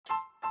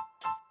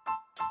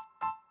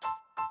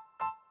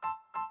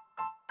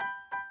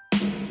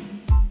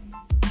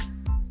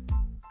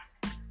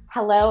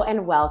Hello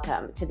and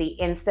welcome to the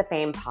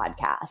InstaFame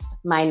podcast.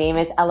 My name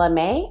is Ella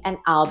May and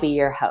I'll be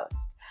your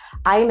host.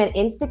 I am an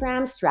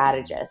Instagram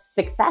strategist,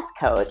 success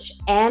coach,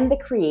 and the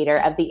creator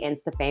of the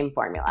InstaFame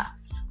formula.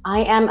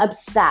 I am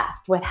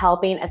obsessed with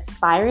helping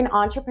aspiring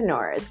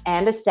entrepreneurs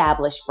and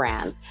established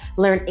brands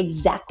learn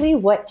exactly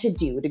what to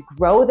do to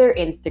grow their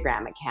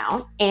Instagram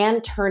account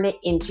and turn it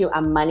into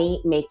a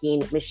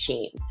money-making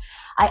machine.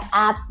 I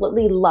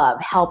absolutely love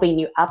helping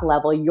you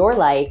up-level your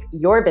life,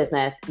 your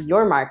business,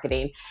 your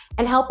marketing,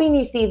 and helping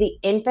you see the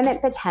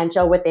infinite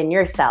potential within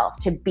yourself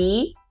to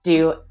be,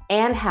 do,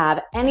 and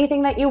have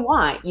anything that you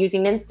want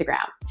using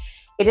Instagram.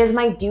 It is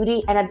my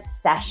duty and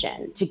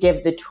obsession to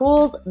give the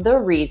tools, the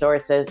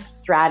resources,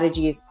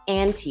 strategies,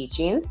 and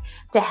teachings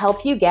to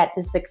help you get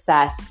the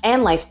success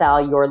and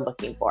lifestyle you're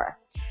looking for.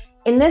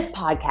 In this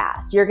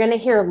podcast, you're going to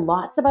hear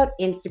lots about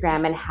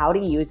Instagram and how to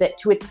use it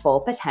to its full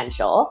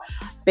potential,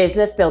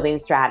 business building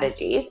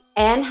strategies,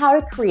 and how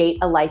to create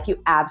a life you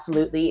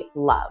absolutely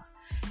love.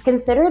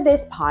 Consider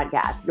this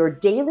podcast your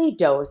daily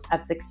dose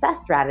of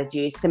success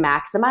strategies to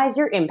maximize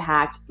your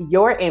impact,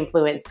 your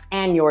influence,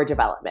 and your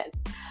development.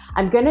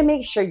 I'm going to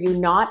make sure you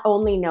not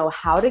only know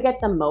how to get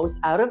the most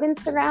out of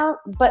Instagram,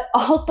 but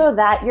also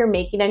that you're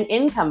making an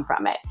income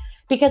from it.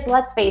 Because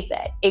let's face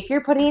it, if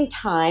you're putting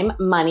time,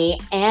 money,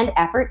 and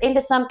effort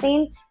into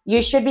something,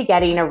 you should be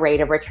getting a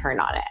rate of return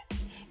on it.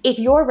 If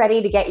you're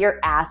ready to get your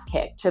ass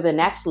kicked to the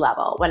next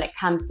level when it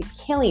comes to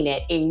killing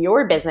it in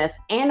your business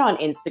and on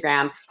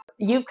Instagram,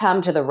 you've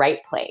come to the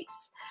right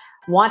place.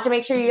 Want to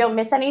make sure you don't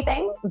miss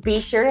anything?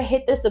 Be sure to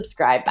hit the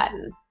subscribe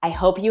button. I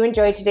hope you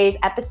enjoyed today's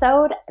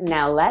episode.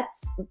 Now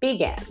let's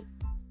begin.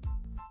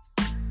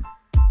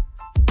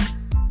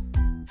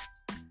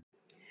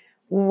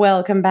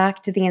 Welcome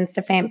back to the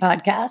InstaFame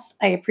podcast.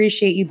 I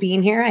appreciate you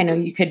being here. I know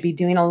you could be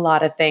doing a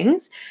lot of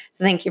things,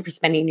 so thank you for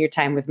spending your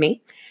time with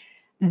me.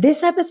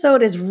 This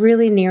episode is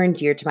really near and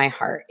dear to my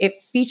heart. It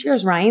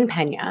features Ryan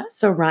Peña.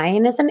 So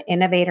Ryan is an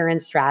innovator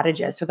and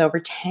strategist with over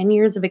 10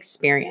 years of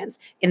experience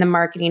in the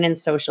marketing and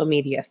social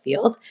media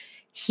field.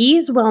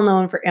 He's well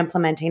known for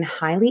implementing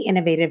highly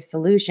innovative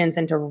solutions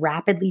into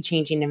rapidly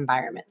changing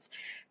environments.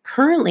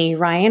 Currently,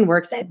 Ryan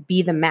works at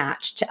Be The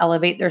Match to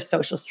elevate their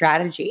social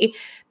strategy.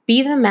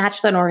 Be The Match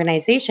is an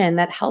organization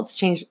that helps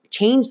change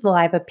the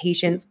life of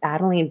patients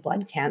battling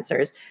blood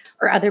cancers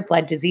or other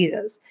blood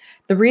diseases.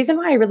 The reason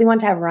why I really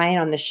want to have Ryan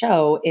on the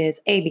show is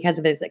A, because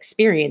of his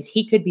experience.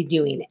 He could be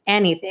doing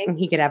anything.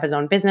 He could have his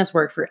own business,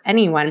 work for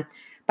anyone.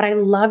 But I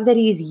love that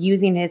he's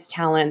using his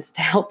talents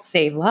to help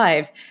save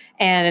lives.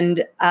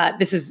 And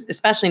this is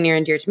especially near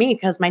and dear to me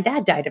because my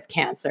dad died of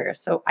cancer.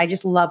 So I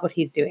just love what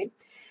he's doing.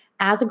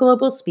 As a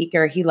global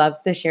speaker, he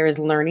loves to share his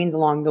learnings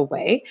along the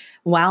way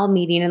while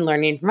meeting and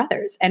learning from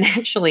others. And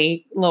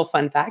actually, a little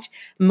fun fact,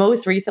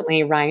 most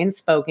recently, Ryan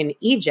spoke in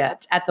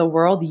Egypt at the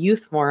World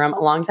Youth Forum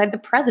alongside the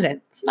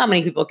president. So not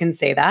many people can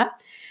say that.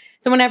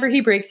 So whenever he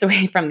breaks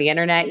away from the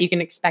internet, you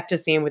can expect to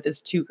see him with his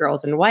 2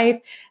 girls and wife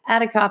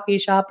at a coffee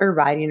shop or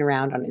riding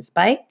around on his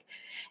bike.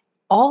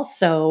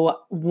 Also,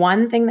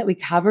 one thing that we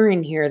cover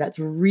in here that's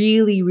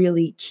really,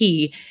 really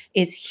key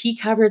is he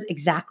covers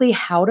exactly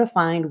how to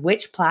find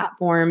which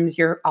platforms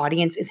your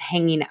audience is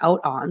hanging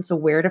out on. So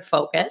where to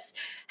focus,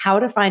 how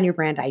to find your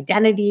brand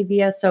identity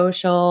via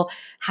social,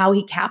 how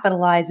he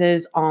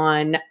capitalizes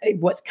on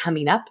what's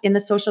coming up in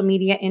the social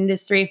media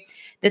industry.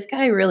 This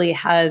guy really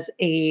has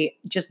a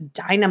just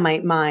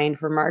dynamite mind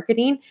for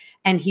marketing,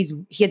 and he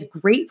has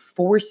great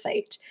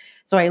foresight.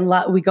 So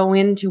we go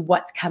into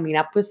what's coming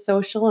up with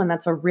social, and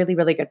that's a really,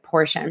 really good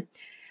portion.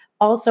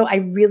 Also, I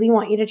really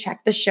want you to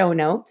check the show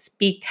notes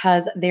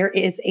because there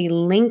is a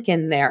link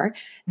in there.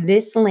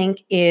 This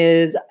link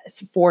is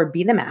for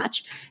Be The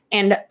Match.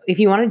 And if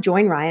you want to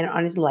join Ryan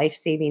on his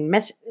life-saving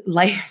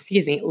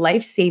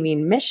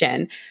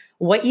mission,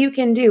 what you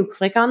can do,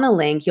 click on the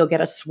link. You'll get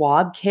a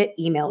swab kit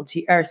mailed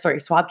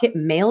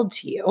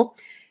to you.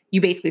 You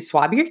basically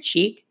swab your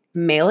cheek,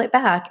 mail it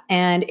back.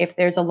 And if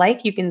there's a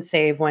life you can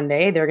save one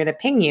day, they're going to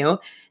ping you.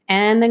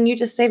 And then you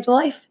just saved a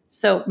life.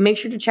 So make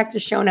sure to check the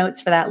show notes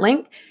for that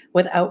link.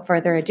 Without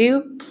further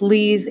ado,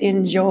 please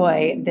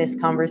enjoy this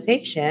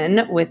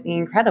conversation with the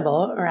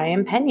incredible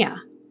Ryan Peña.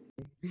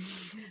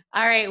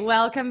 All right.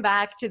 Welcome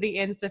back to the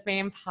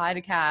InstaFame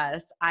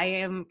podcast.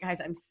 I'm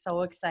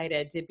so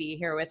excited to be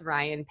here with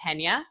Ryan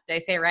Peña. Did I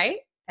say it right?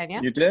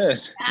 Peña? You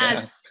did.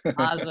 Yes. Yeah.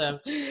 Awesome.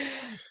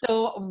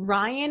 So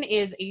Ryan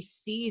is a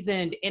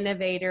seasoned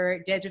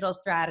innovator, digital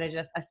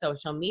strategist, a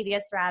social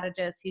media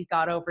strategist. He's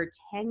got over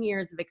 10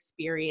 years of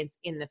experience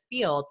in the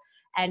field,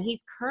 and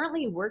he's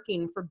currently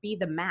working for Be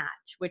The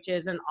Match, which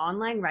is an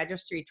online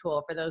registry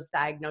tool for those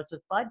diagnosed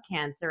with blood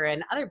cancer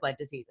and other blood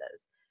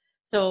diseases.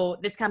 So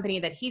this company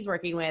that he's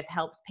working with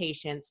helps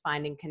patients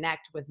find and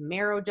connect with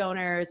marrow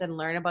donors and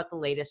learn about the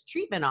latest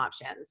treatment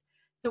options.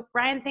 So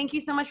Ryan, thank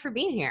you so much for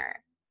being here.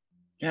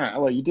 Yeah,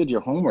 Ella, you did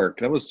your homework.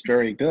 That was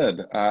very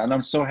good. And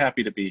I'm so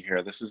happy to be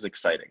here. This is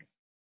exciting.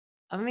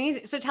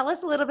 Amazing. So tell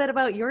us a little bit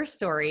about your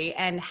story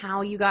and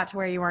how you got to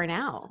where you are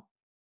now.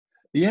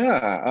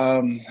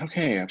 Yeah.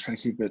 Okay. I'm trying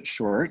to keep it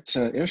short,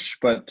 ish,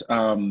 but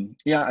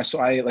yeah. So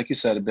I, like you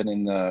said, have been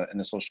in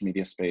the social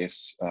media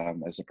space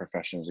as a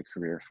profession, as a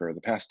career for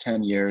the past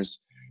 10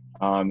 years.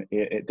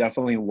 It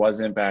definitely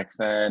wasn't back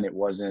then. It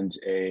wasn't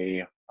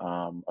a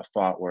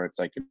thought where it's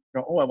like,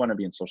 oh, I want to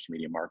be in social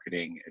media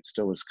marketing. It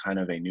still was kind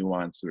of a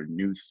nuanced or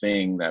new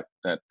thing that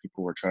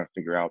people were trying to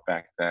figure out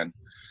back then.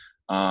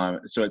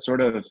 So it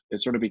sort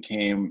of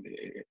became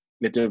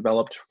it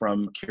developed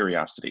from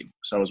curiosity.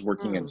 So I was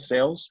working in Mm,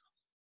 sales,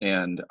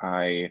 and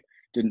I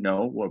didn't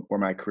know where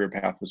my career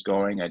path was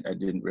going. I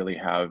didn't really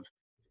have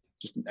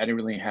I didn't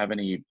really have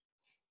any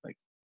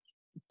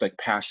like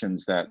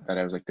passions that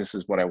I was like, this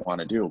is what I want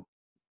to do.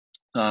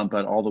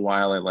 But all the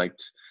while, I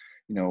liked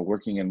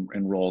working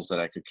in roles that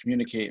I could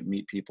communicate and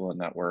meet people and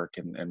network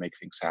and make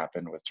things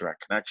happen with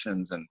direct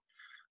connections. And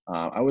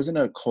I was in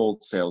a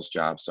cold sales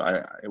job, so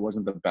it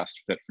wasn't the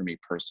best fit for me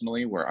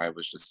personally, where I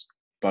was just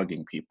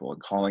bugging people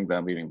and calling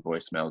them, leaving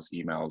voicemails,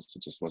 emails.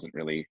 It just wasn't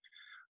really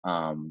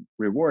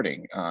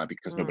rewarding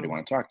because nobody mm.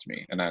 wanted to talk to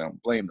me, and I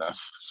don't blame them.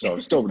 So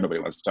still nobody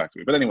wants to talk to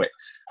me. But anyway,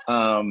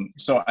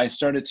 so I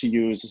started to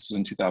use, this was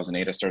in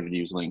 2008, I started to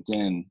use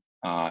LinkedIn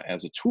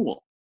as a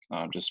tool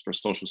just for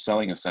social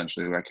selling,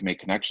 essentially, where I can make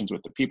connections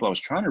with the people I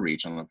was trying to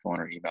reach on the phone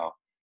or email,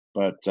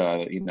 but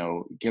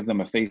give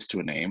them a face to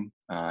a name,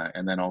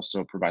 and then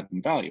also provide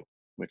them value,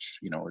 which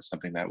is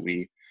something that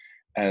we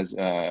as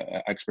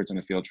experts in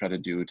the field try to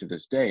do to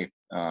this day.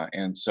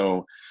 And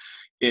so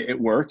it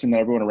worked, and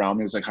everyone around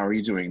me was like, how are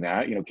you doing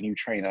that? Can you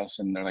train us?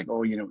 And they're like,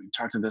 oh,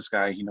 talk to this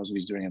guy, he knows what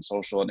he's doing in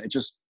social. And it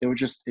just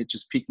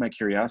piqued my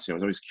curiosity. I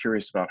was always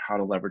curious about how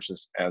to leverage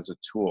this as a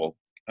tool.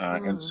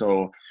 And Mm.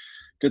 so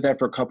did that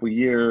for a couple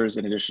years.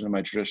 In addition to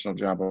my traditional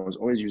job, I was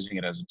always using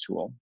it as a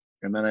tool.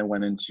 And then I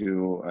went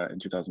into in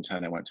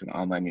 2010, I went to an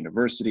online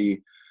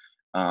university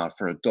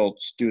for adult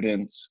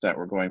students that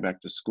were going back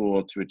to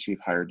school to achieve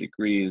higher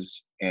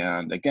degrees.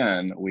 And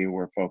again, we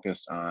were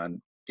focused on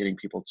getting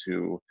people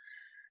to,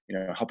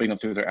 helping them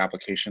through their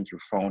application through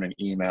phone and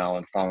email,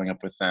 and following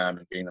up with them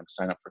and getting them to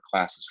sign up for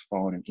classes,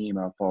 phone and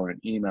email, phone and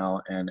email.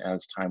 And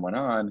as time went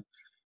on,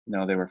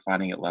 they were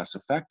finding it less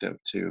effective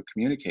to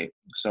communicate.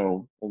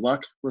 So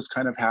luck was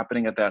kind of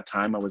happening at that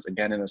time. I was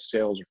again in a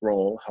sales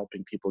role,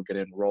 helping people get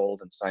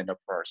enrolled and signed up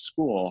for our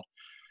school.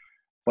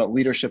 But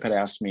leadership had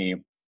asked me,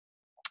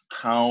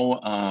 how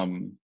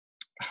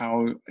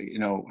how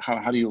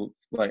do you,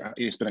 like,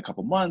 it's been a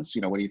couple months,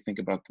 what do you think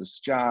about this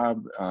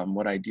job?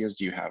 What ideas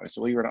do you have? I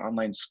said, well, you're an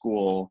online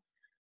school,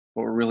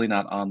 but we're really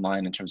not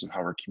online in terms of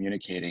how we're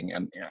communicating.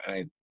 And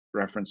I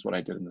referenced what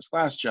I did in this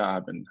last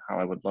job and how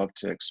I would love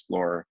to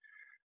explore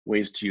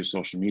ways to use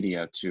social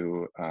media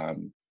to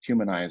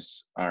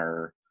humanize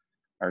our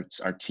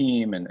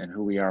team and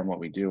who we are and what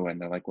we do. And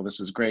they're like, well, this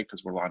is great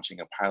because we're launching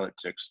a pilot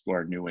to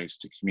explore new ways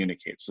to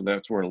communicate. So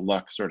that's where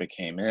luck sort of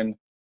came in,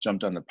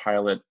 jumped on the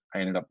pilot. I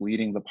ended up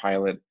leading the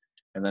pilot.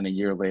 And then a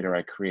year later,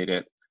 I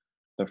created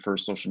the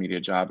first social media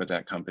job at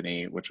that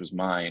company, which was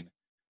mine,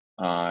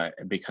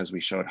 because we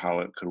showed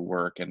how it could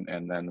work.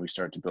 And then we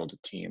started to build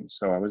a team.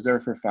 So I was there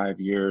for 5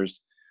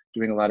 years,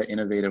 doing a lot of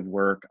innovative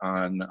work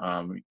on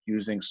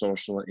using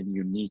social in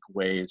unique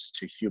ways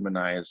to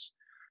humanize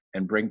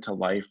and bring to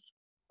life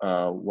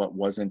what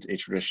wasn't a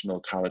traditional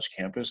college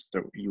campus,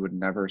 that you would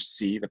never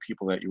see the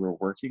people that you were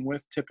working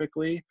with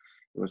typically.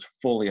 It was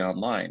fully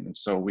online. And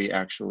so we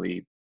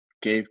actually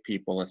gave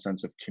people a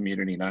sense of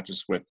community, not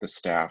just with the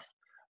staff,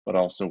 but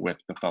also with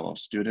the fellow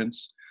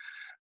students.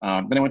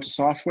 Then I went to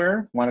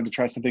software, wanted to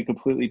try something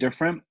completely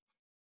different.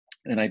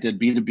 And I did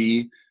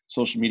B2B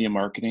social media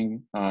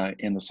marketing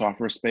in the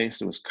software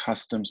space. It was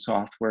custom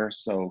software,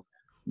 so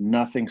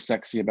nothing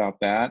sexy about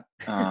that.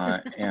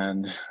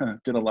 And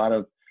did a lot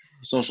of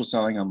social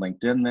selling on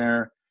LinkedIn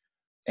there.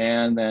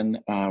 And then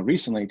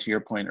recently, to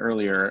your point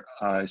earlier,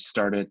 I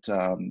started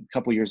a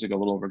couple years ago, a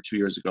little over 2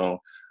 years ago,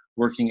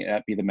 working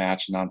at Be the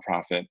Match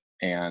nonprofit.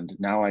 And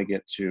now I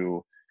get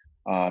to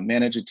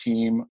manage a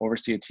team,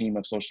 oversee a team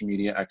of social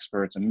media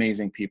experts,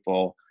 amazing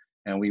people.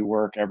 And we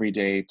work every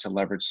day to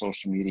leverage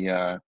social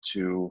media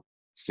to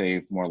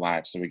save more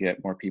lives. So we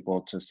get more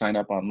people to sign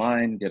up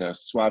online, get a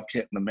swab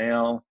kit in the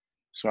mail,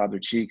 swab their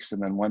cheeks,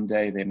 and then one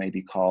day they may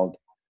be called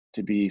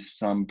to be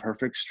some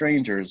perfect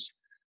stranger's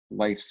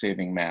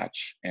life-saving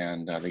match,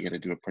 and they get to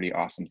do a pretty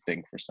awesome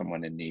thing for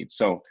someone in need.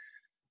 So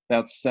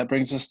that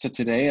brings us to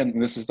today,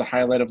 and this is the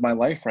highlight of my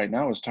life right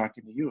now, is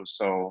talking to you.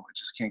 So I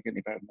just can't get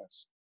any better than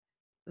this.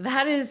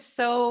 That is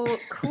so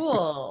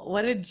cool.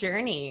 What a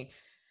journey.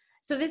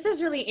 So this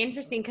is really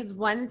interesting because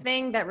one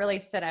thing that really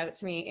stood out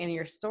to me in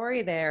your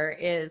story there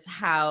is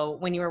how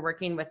when you were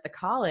working with the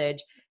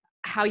college,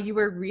 how you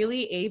were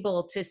really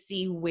able to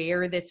see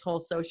where this whole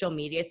social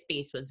media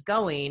space was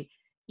going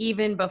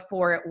even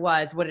before it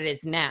was what it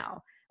is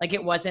now. Like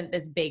it wasn't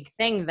this big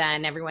thing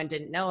then, everyone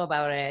didn't know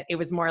about it. It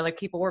was more like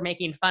people were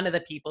making fun of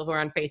the people who are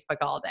on Facebook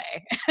all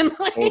day. And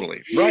like,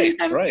 Totally. Right,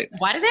 right.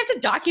 why do they have to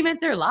document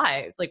their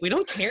lives? Like we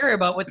don't care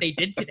about what they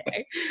did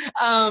today.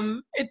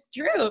 It's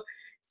true.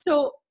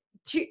 So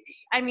to,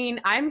 I mean,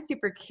 I'm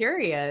super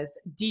curious.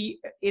 Do you,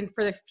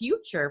 for the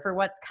future, for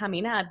what's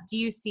coming up, do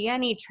you see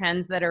any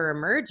trends that are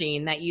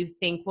emerging that you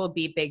think will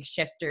be big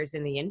shifters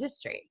in the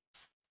industry?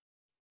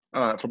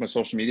 From a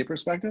social media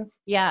perspective?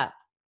 Yeah.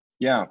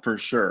 Yeah, for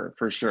sure,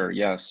 for sure.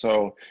 Yeah.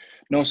 So,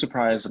 no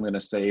surprise, I'm going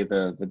to say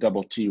the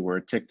double T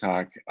word,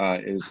 TikTok,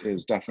 is Oh yeah.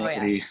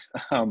 definitely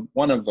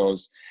one of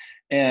those.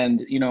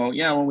 And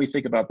yeah, when we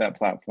think about that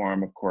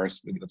platform, of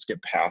course, let's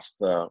get past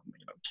the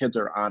kids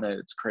are on it.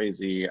 It's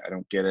crazy. I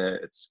don't get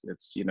it. It's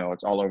it's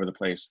all over the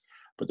place.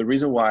 But the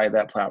reason why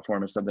that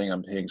platform is something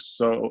I'm paying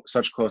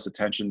such close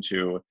attention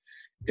to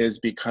is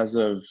because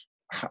of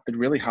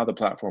really how the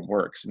platform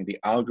works. I mean, the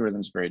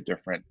algorithm's very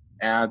different.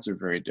 Ads are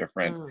very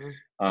different.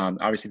 Mm.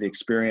 Obviously, the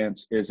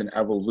experience is an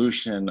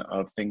evolution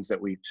of things that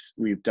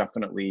we've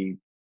definitely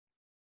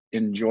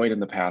enjoyed in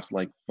the past,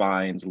 like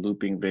vines,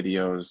 looping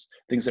videos,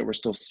 things that we're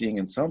still seeing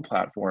in some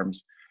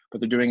platforms,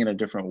 but they're doing it in a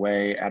different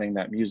way, adding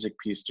that music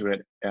piece to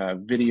it,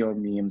 video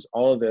memes,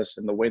 all of this,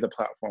 and the way the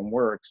platform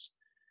works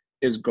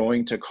is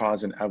going to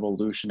cause an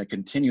evolution, a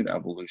continued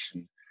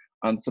evolution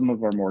on some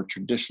of our more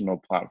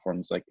traditional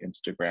platforms like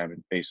Instagram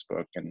and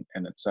Facebook and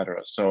et cetera.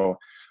 So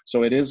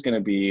it is going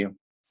to be,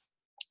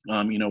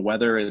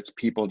 whether it's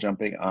people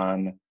jumping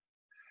on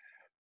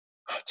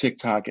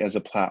TikTok as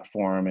a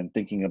platform and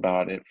thinking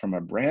about it from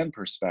a brand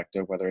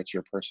perspective, whether it's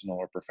your personal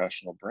or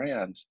professional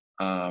brand,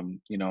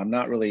 I'm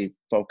not really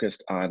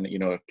focused on,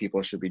 if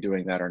people should be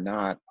doing that or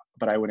not,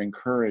 but I would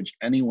encourage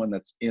anyone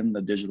that's in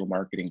the digital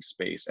marketing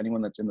space,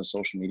 anyone that's in the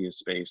social media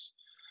space,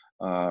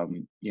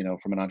 from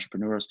an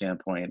entrepreneurial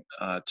standpoint,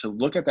 to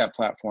look at that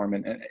platform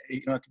and at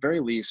the very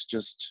least,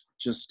 just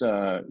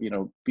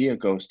be a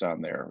ghost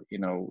on there,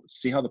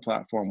 see how the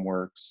platform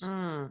works,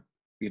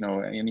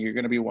 Mm. and you're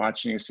going to be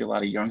watching, you see a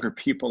lot of younger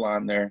people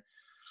on there,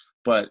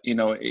 but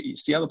you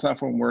see how the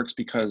platform works,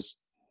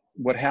 because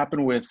what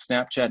happened with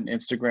Snapchat and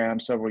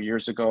Instagram several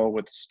years ago,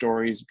 with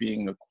stories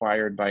being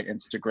acquired by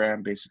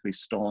Instagram, basically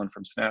stolen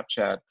from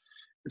Snapchat,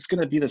 it's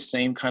going to be the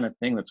same kind of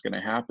thing that's going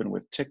to happen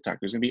with TikTok.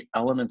 There's going to be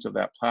elements of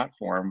that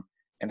platform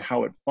and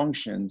how it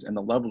functions and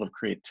the level of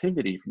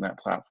creativity from that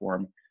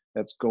platform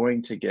that's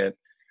going to get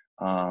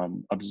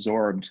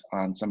absorbed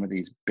on some of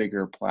these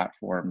bigger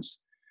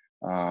platforms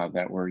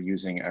that we're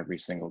using every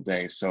single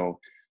day. So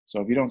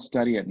if you don't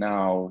study it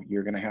now,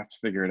 you're going to have to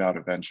figure it out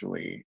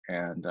eventually,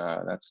 and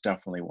that's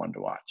definitely one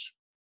to watch.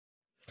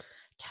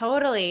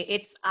 Totally.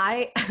 It's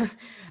I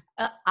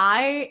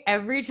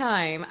every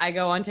time I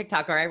go on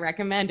TikTok or I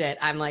recommend it,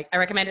 I'm like, I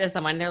recommend it to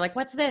someone, they're like,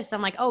 "What's this?"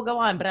 I'm like, "Oh, go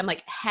on." But I'm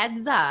like,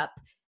 heads up,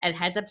 and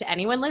heads up to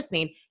anyone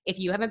listening, if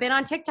you haven't been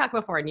on TikTok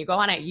before and you go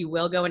on it, you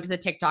will go into the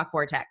TikTok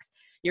vortex.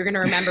 You're going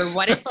to remember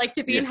what it's like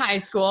to be Yeah, in high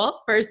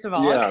school, first of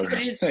all, yeah,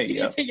 because it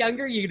yeah, is a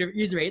younger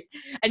user base,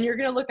 and you're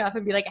going to look up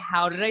and be like,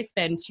 "How did I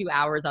spend 2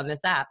 hours on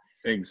this app?"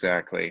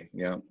 exactly,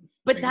 yeah,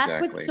 But that's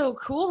what's exactly, so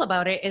cool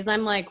about it is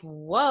I'm like,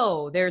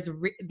 whoa,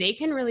 they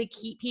can really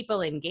keep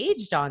people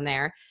engaged on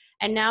there.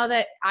 And now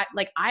that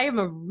I am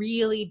a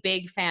really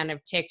big fan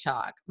of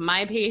TikTok.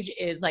 My page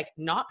is like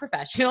not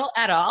professional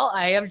at all.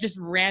 I have just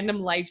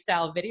random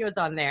lifestyle videos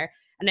on there.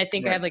 And I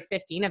think I have right, like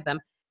 15 of them.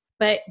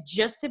 But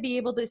just to be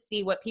able to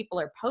see what people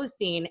are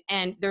posting,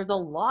 and there's a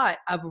lot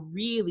of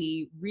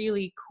really,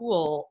 really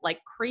cool, like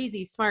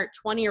crazy smart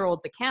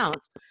 20-year-olds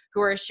accounts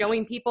who are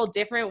showing people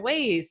different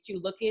ways to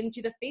look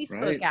into the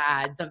Facebook right,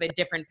 ads of the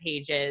different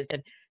pages,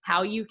 and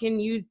how you can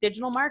use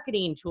digital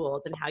marketing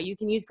tools and how you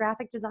can use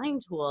graphic design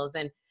tools.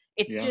 And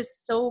it's yeah.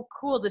 just so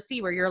cool to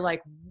see where you're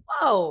like,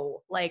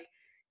 whoa, like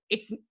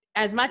it's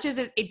as much as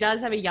it does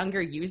have a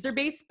younger user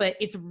base, but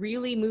it's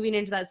really moving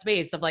into that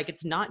space of like,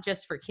 it's not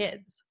just for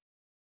kids.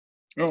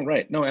 Oh,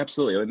 right. No,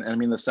 absolutely. And I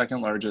mean, the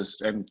second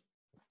largest and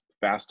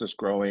fastest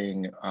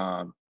growing,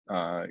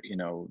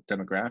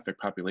 demographic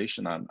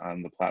population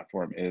on the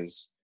platform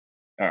is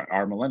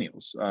are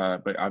millennials.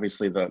 But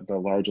obviously, the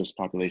largest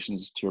population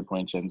is, to your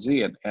point, Gen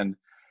Z. And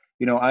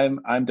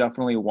I'm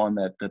definitely one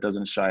that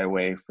doesn't shy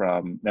away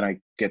from. And I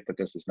get that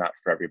this is not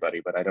for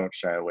everybody, but I don't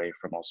shy away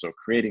from also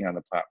creating on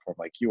the platform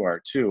like you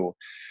are too,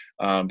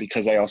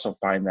 because I also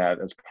find that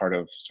as part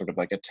of sort of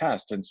like a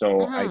test. And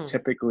so I Hmm.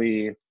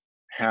 typically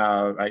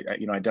have I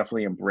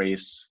definitely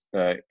embrace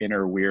the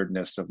inner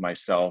weirdness of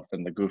myself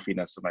and the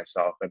goofiness of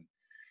myself,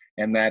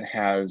 and that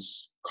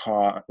has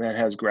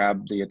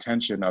grabbed the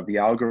attention of the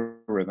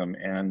algorithm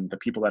and the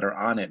people that are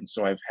on it. And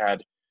so I've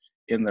had,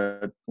 in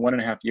the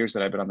 1.5 years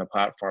that I've been on the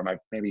platform,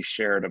 I've maybe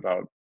shared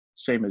about,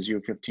 same as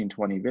you, 15,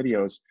 20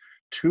 videos.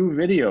 Two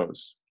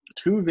videos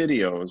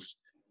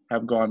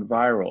have gone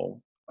viral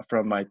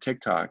from my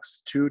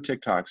TikToks. Two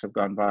TikToks have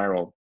gone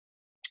viral.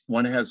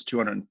 One has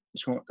 200,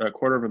 a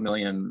quarter of a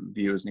million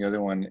views, and the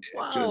other one,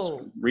 just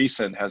Whoa.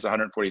 recent, has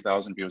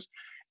 140,000 views.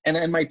 And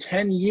in my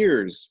 10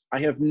 years, I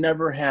have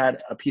never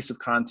had a piece of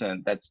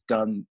content that's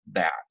done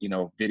that,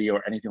 video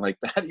or anything like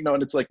that,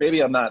 and it's like,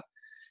 maybe I'm not,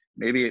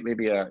 maybe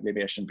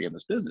I shouldn't be in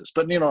this business,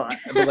 but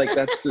but like,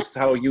 that's just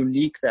how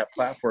unique that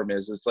platform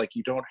is. It's like,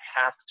 you don't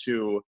have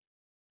to,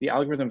 the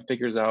algorithm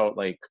figures out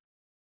like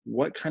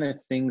what kind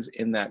of things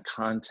in that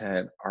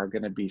content are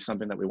going to be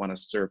something that we want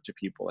to serve to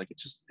people. Like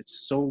it's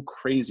so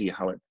crazy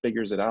how it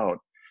figures it out.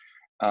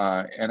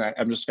 And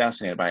I'm just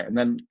fascinated by it. And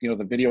then,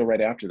 the video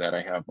right after that,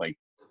 I have like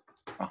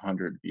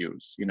 100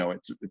 views.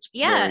 It's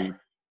Yeah. very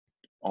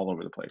all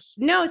over the place.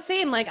 No,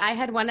 same. Like I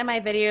had one of my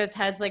videos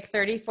has like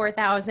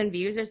 34,000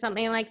 views or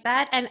something like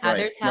that, and Right,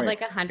 others have right.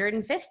 like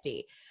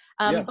 150.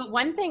 Yeah. But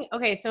one thing,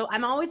 okay, so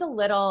I'm always a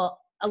little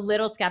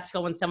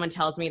skeptical when someone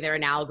tells me they're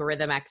an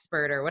algorithm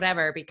expert or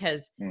whatever,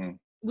 because Mm,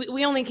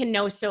 we only can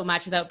know so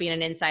much without being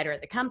an insider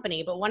at the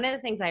company. But one of the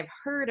things I've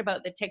heard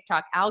about the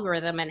TikTok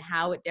algorithm and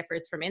how it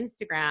differs from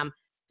Instagram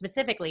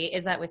specifically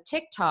is that with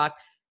TikTok,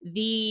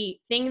 the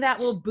thing that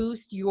will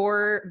boost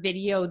your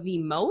video the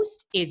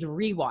most is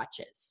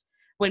rewatches.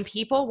 When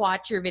people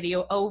watch your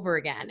video over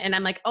again, and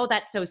I'm like, oh,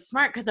 that's so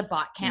smart, because a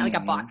bot can't, like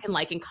a bot hmm can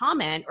like and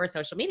comment, or a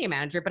social media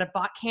manager, but a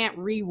bot can't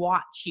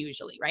rewatch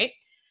usually, right?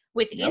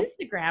 With Yep.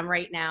 Instagram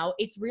right now,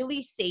 it's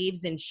really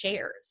saves and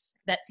shares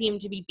that seem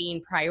to be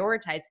being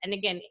prioritized. And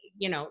again,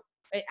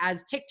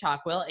 as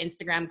TikTok will,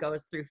 Instagram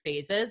goes through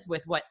phases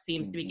with what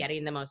seems to be hmm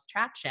getting the most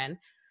traction,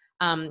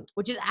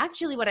 which is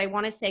actually what I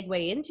want to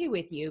segue into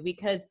with you,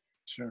 because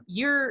Sure.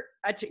 you're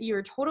a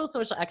total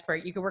social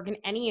expert. You can work in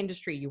any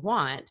industry you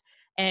want,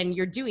 and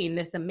you're doing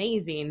this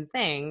amazing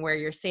thing where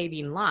you're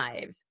saving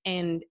lives.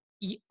 And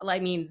I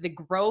mean, the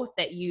growth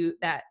that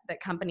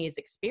company has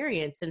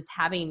experienced since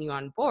having you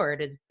on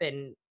board has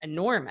been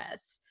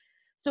enormous.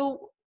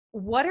 So,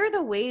 what are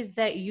the ways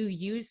that you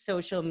use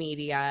social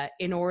media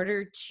in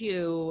order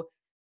to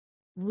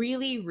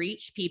really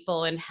reach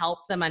people and help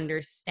them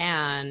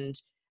understand,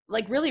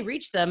 like really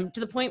reach them to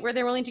the point where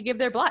they're willing to give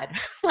their blood?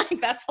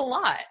 Like that's a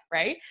lot,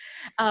 right?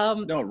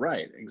 um No,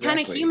 right. Kind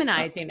of Exactly.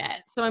 humanizing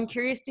it. So I'm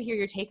curious to hear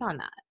your take on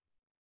that.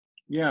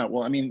 Yeah.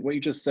 Well, I mean, what you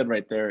just said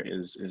right there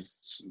is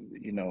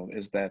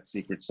that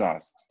secret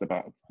sauce. It's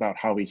about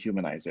how we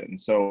humanize it. And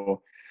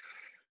so,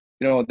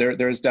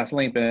 there's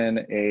definitely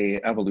been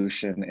a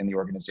evolution in the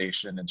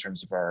organization in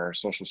terms of our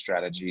social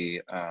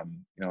strategy.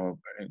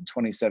 In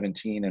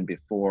 2017 and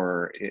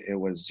before, it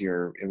was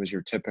your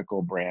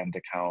typical brand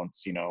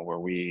accounts, where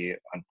we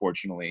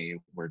unfortunately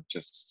were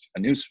just a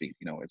newsfeed.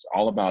 It's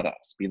all about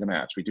us. Be the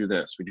match. We do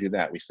this. We do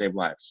that. We save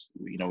lives.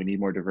 We need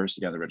more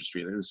diversity on the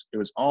registry. It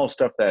was all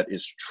stuff that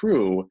is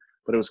true,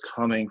 but it was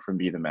coming from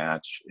Be the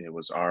Match. It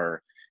was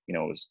our, it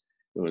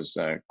was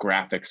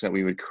graphics that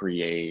we would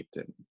create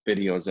and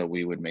videos that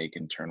we would make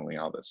internally,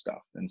 all this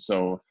stuff. And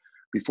so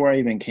before I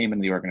even came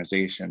into the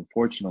organization,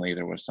 fortunately,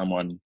 there was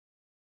someone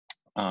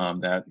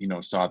that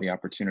saw the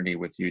opportunity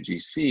with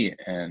UGC,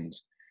 and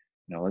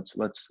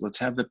let's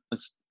have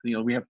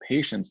we have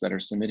patients that are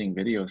submitting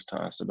videos to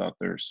us about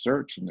their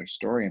search and their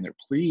story and their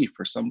plea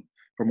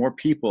for more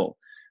people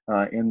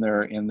in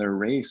their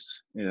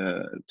race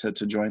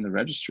to join the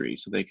registry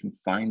so they can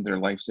find their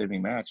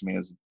life-saving match. I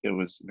mean, it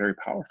was very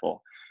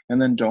powerful.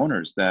 And then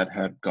donors that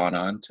had gone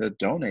on to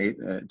donate,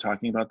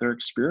 talking about their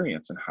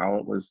experience and how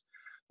it was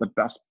the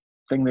best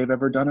thing they've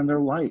ever done in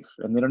their life,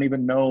 and they don't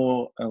even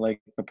know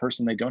like the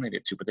person they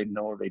donated to, but they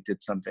know they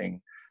did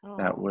something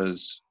that Oh.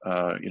 was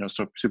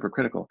so super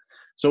critical.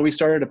 So we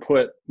started to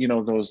put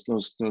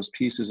those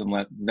pieces and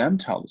let them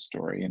tell the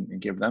story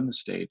and give them the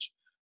stage.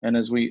 And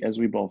as we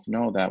both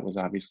know, that was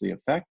obviously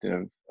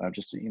effective.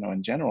 Just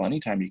in general,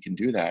 anytime you can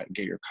do that,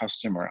 get your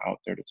customer out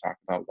there to talk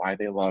about why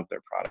they love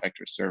their product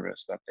or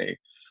service that they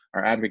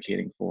are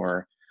advocating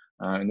for.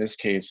 In this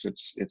case,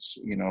 it's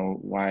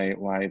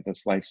why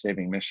this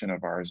life-saving mission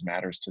of ours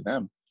matters to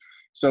them.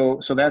 So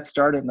that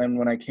started, and then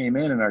when I came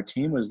in and our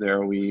team was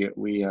there, we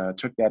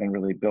took that and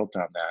really built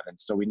on that. And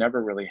so we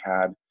never really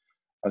had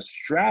a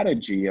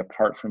strategy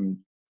apart from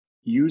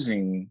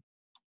using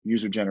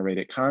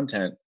user-generated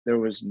content. There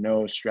was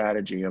no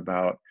strategy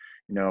about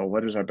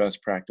what is our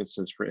best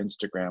practices for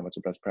Instagram, what's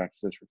our best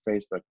practices for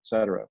Facebook,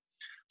 etc.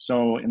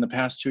 So in the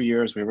past 2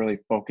 years, we really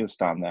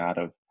focused on that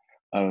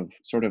of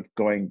sort of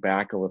going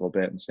back a little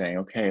bit and saying,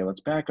 okay,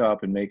 let's back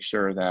up and make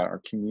sure that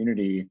our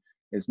community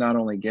is not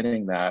only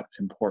getting that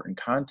important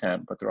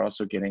content, but they're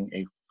also getting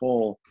a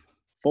full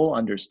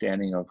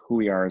understanding of who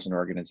we are as an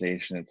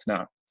organization. It's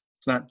not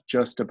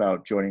just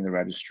about joining the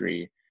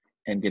registry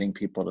and getting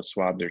people to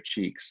swab their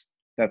cheeks.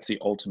 That's the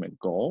ultimate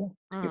goal,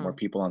 to get more Mm.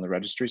 people on the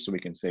registry so we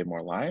can save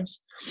more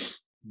lives.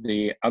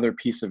 The other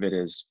piece of it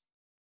is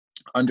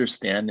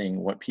understanding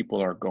what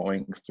people are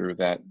going through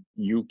that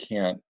you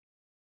can't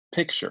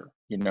picture.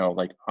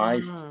 Like I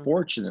Mm.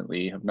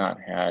 fortunately have not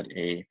had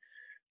a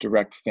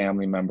direct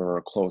family member or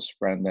a close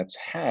friend that's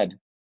had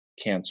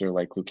cancer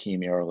like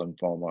leukemia or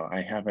lymphoma.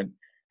 I haven't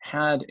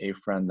had a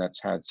friend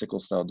that's had sickle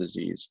cell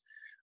disease.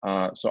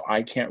 So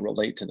I can't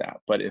relate to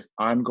that. But if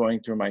I'm going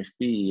through my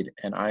feed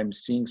and I'm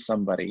seeing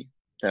somebody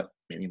that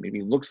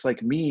maybe looks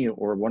like me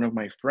or one of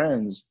my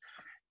friends,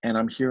 and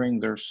I'm hearing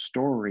their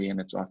story and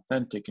it's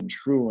authentic and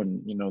true,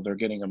 and they're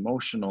getting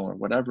emotional or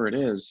whatever it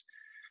is,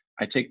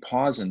 I take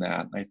pause in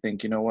that. I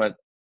think, you know what,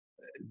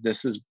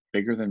 this is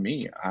bigger than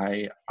me.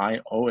 I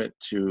owe it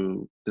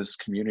to this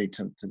community,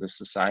 to this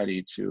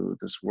society, to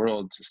this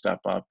world to step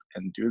up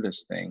and do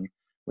this thing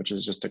which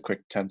is just a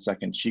quick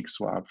 10-second cheek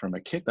swab from a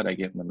kit that I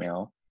get in the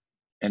mail.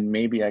 And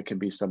maybe I could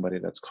be somebody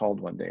that's called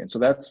one day. And so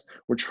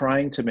we're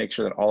trying to make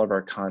sure that all of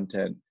our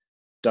content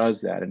does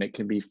that. And it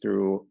can be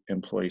through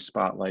employee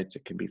spotlights,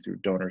 it can be through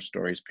donor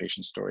stories,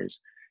 patient stories,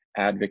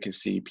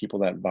 advocacy, people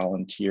that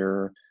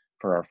volunteer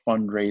for our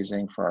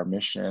fundraising, for our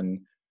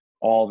mission,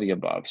 all the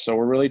above. So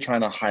we're really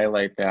trying to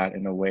highlight that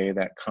in a way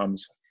that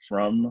comes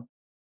from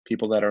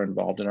people that are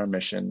involved in our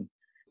mission.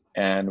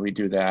 And we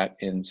do that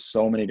in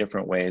so many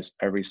different ways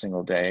every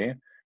single day.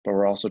 But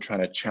we're also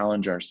trying to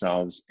challenge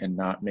ourselves and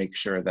not make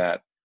sure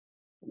that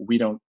we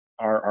don't,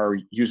 our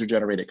user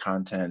generated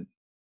content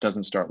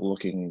doesn't start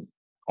looking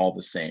all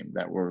the same,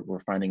 that we're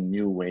finding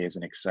new ways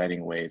and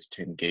exciting ways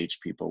to engage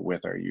people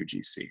with our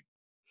UGC.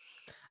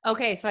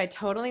 Okay, so I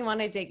totally want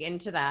to dig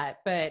into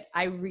that, but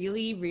I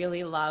really,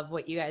 really love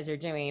what you guys are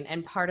doing.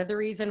 And part of the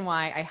reason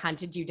why I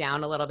hunted you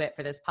down a little bit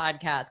for this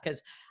podcast,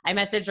 because I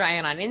messaged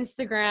Ryan on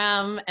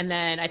Instagram and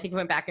then I think we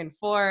went back and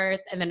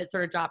forth and then it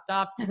sort of dropped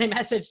off. So then I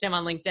messaged him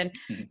on LinkedIn.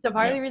 So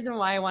part of Yeah. the reason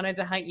why I wanted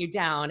to hunt you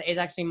down is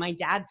actually my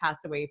dad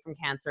passed away from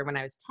cancer when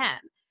I was 10.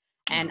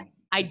 And Oh,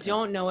 I okay.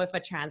 don't know if a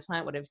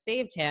transplant would have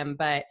saved him,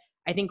 but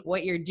I think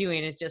what you're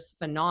doing is just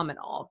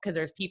phenomenal because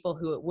there's people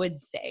who it would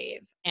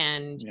save,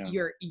 and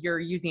Yeah. you're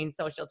using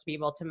social to be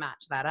able to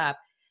match that up.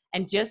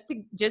 And just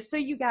so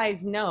you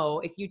guys know,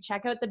 if you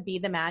check out the Be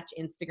the Match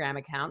Instagram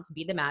accounts,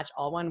 Be the Match,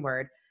 all one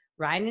word,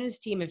 Ryan and his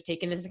team have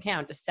taken this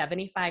account to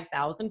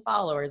 75,000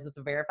 followers. It's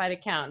a verified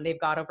account, and they've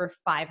got over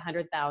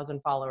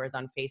 500,000 followers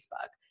on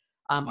Facebook.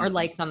 Or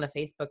likes on the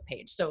Facebook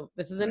page. So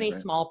this isn't a Right.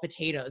 small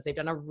potatoes. They've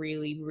done a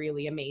really,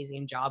 really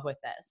amazing job with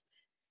this.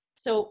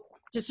 So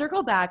to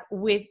circle back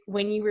with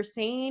when you were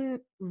saying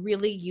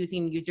really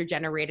using user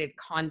generated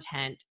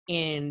content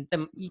in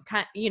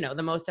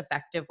the most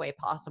effective way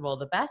possible,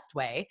 the best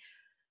way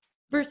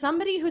for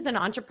somebody who's an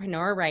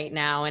entrepreneur right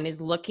now and is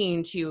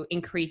looking to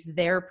increase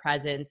their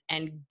presence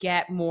and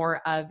get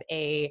more of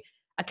a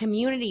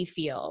community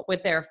feel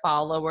with their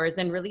followers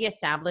and really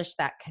establish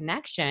that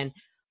connection,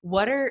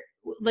 what are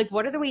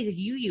the ways that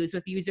you use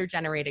with user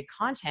generated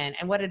content,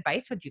 and what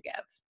advice would you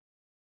give?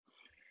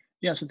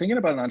 Yeah, so thinking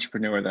about an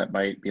entrepreneur that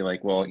might be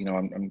like, well,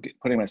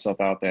 putting myself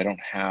out there. I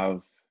don't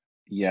have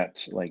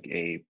yet like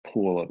a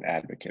pool of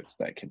advocates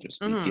that can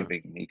just be Mm-hmm.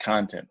 giving me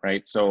content,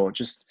 right? So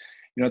just,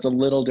 it's a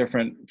little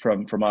different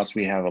from us.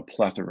 We have a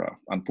plethora,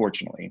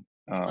 unfortunately.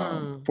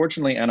 Mm.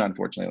 Fortunately and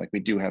unfortunately, like we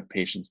do have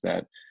patients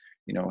that,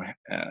 you know,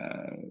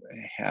 uh,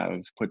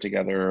 have put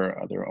together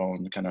their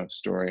own kind of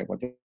story of what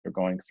they're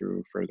going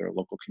through for their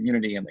local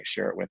community, and they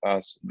share it with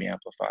us, and we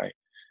amplify.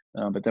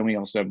 But then we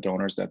also have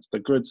donors. That's the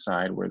good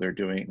side where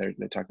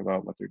they talk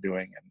about what they're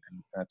doing,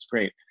 and that's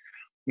great.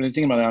 When I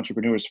think about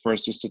entrepreneurs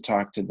first, just to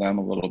talk to them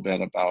a little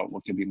bit about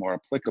what could be more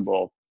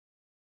applicable.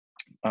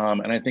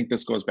 And I think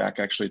this goes back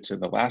actually to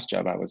the last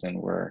job I was in,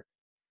 where,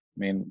 I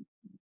mean,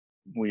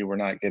 we were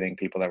not getting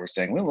people that were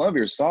saying, "We love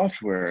your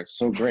software, it's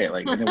so great."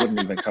 Like, and it wouldn't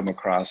even come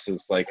across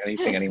as like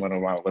anything anyone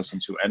would want to listen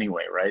to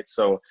anyway, right?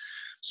 So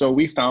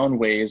we found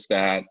ways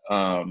that,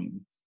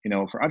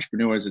 for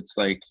entrepreneurs, it's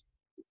like,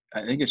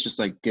 I think it's just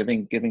like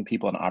giving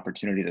people an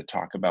opportunity to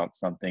talk about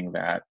something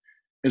that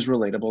is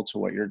relatable to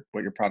what your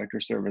product or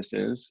service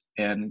is,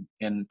 and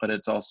but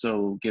it's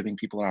also giving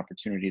people an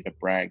opportunity to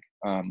brag.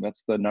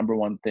 That's the number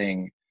one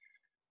thing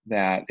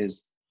that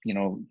is,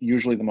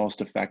 usually the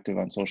most effective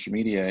on social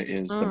media,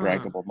 is the Mm.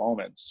 braggable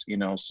moments.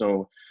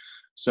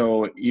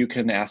 So you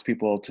can ask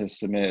people to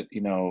submit,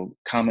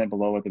 comment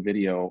below with a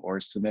video, or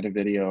submit a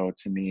video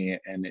to me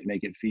and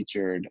make it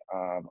featured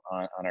on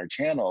our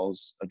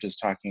channels of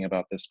just talking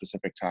about this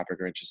specific topic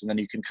or interest. And then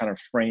you can kind of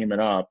frame it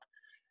up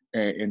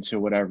into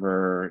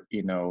whatever,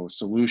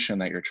 solution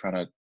that you're trying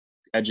to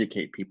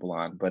educate people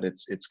on. But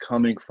it's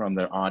coming from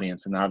their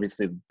audience, and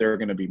obviously they're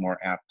going to be more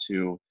apt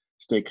to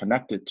stay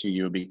connected to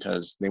you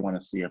because they want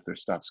to see if their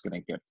stuff's going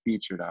to get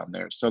featured on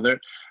there. So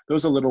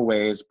those are little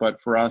ways.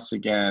 But for us,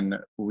 again,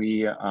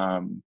 we do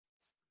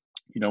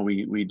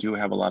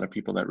have a lot of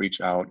people that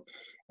reach out,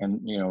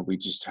 and we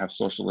just have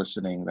social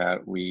listening that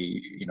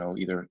we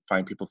either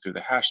find people through the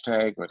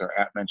hashtag, or they're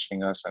at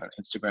mentioning us on an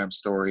Instagram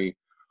story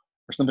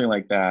or something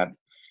like that.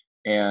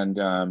 And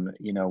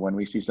when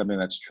we see something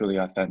that's truly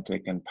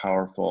authentic and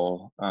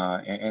powerful,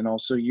 and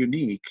also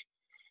unique,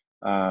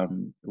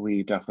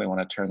 we definitely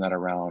want to turn that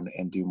around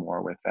and do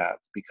more with that.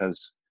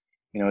 Because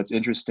it's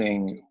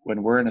interesting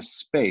when we're in a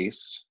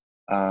space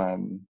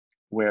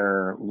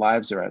where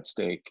lives are at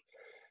stake.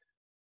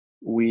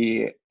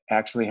 We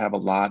actually have a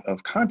lot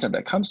of content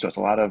that comes to us.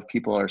 A lot of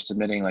people are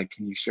submitting, like,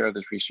 can you share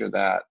this, reshare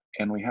that?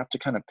 And we have to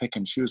kind of pick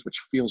and choose, which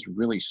feels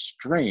really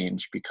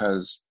strange,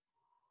 because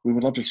we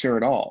would love to share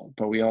it all,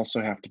 but we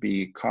also have to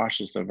be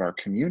cautious of our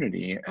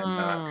community and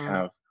not Mm.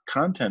 have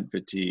content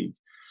fatigue.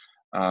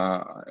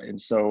 And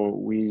so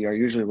we are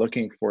usually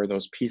looking for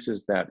those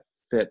pieces that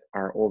fit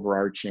our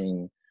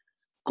overarching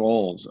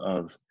goals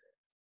of,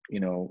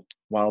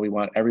 while we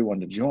want everyone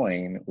to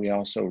join, we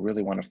also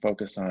really want to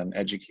focus on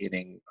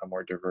educating a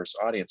more diverse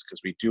audience,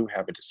 because we do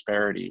have a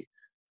disparity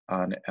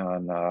on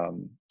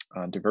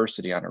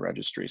diversity on our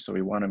registry. So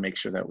we want to make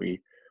sure that we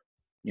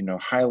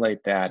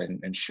highlight that,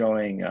 and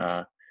showing,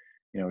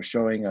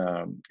 showing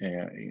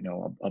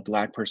a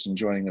black person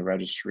joining the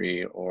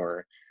registry,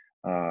 or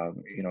a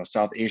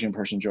South Asian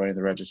person joining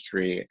the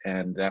registry,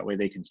 and that way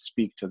they can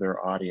speak to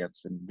their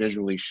audience and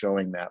visually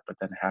showing that, but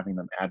then having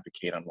them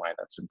advocate on why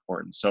that's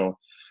important. So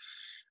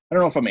I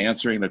don't know if I'm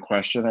answering the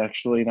question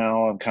actually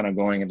now. I'm kind of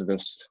going into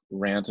this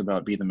rant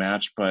about Be the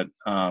Match, but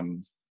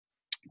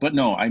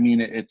no, I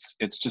mean, it's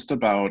just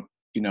about,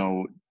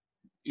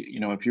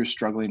 if you're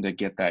struggling to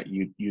get that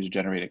user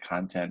generated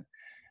content,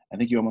 I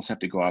think you almost have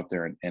to go out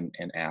there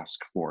and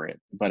ask for it,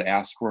 but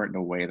ask for it in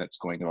a way that's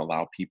going to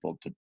allow people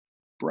to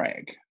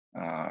brag.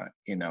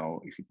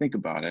 If you think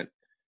about it,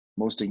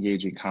 most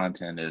engaging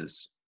content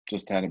is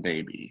just had a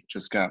baby,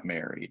 just got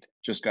married,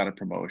 just got a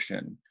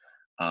promotion,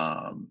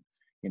 um,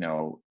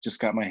 just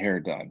got my hair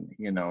done.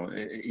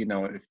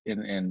 If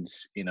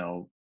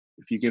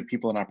you give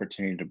people an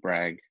opportunity to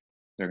brag,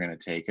 they're going to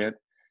take it,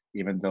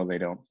 even though they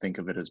don't think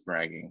of it as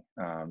bragging.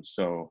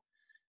 So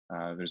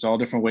there's all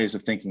different ways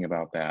of thinking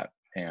about that,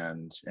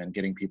 and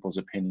getting people's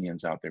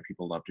opinions out there.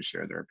 People love to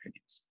share their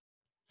opinions.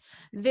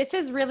 This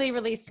is really,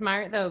 really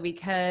smart though,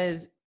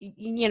 because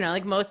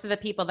like most of the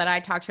people that I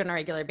talk to on a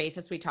regular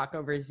basis, we talk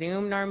over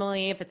Zoom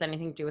normally if it's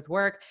anything to do with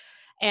work.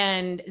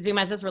 And Zoom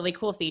has this really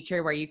cool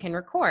feature where you can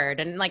record.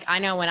 And like, I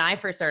know when I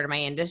first started my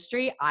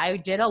industry, I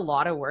did a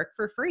lot of work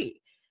for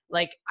free.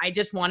 Like, I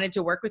just wanted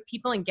to work with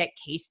people and get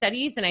case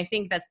studies. And I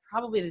think that's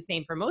probably the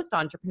same for most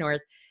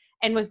entrepreneurs.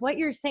 And with what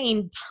you're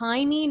saying,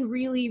 timing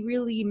really,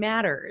 really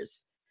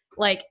matters.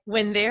 Like,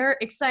 when they're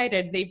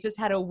excited, they've just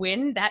had a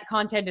win, that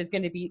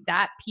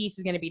piece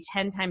is going to be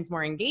 10 times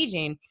more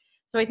engaging.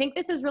 So I think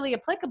this is really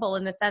applicable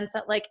in the sense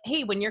that, like,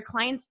 hey, when your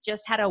clients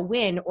just had a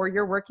win, or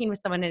you're working with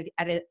someone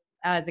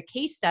as a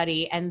case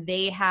study, and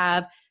they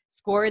have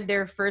scored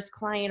their first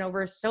client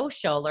over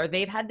social, or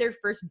they've had their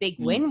first big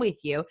Mm, win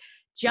with you,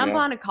 jump yeah.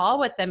 on a call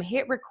with them,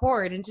 hit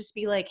record, and just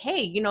be like,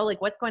 hey,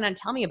 like, what's going on?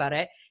 Tell me about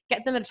it.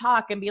 Get them to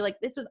talk and be like,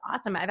 this was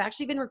awesome. I've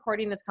actually been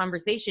recording this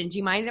conversation. Do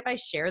you mind if I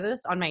share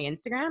this on my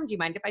Instagram? Do you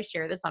mind if I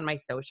share this on my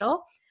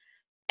social?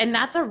 And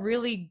that's a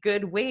really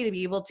good way to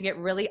be able to get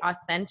really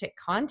authentic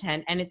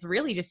content. And it's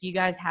really just you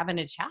guys having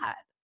a chat.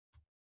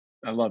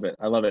 I love it.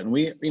 I love it. And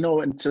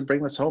and to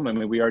bring this home, I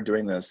mean, we are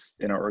doing this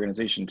in our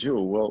organization too.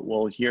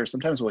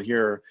 Sometimes we'll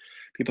hear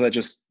people that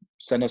just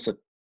send us a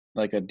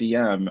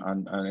DM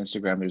on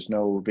Instagram. There's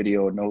no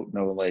video, no,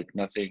 like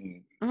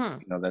nothing,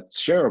 Mhm.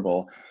 that's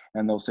shareable.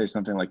 And they'll say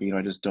something like,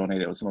 I just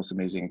donated. It was the most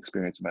amazing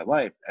experience of my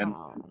life. And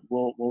Oh,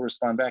 we'll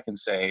respond back and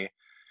say,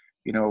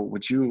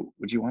 would you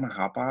want to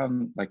hop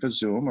on like a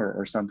Zoom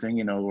or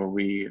something, where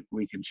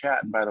we can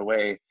chat. And by the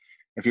way,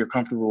 if you're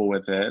comfortable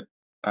with it,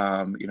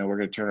 we're going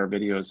to turn our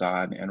videos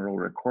on and we'll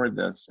record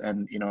this.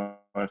 And,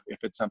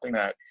 if it's something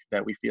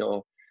that we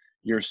feel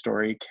your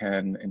story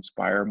can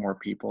inspire more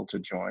people to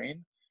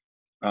join,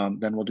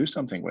 then we'll do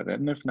something with it.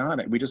 And if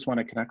not, we just want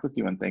to connect with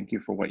you and thank you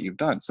for what you've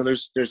done. So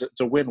it's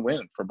a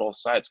win-win for both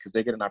sides, because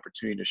they get an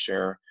opportunity to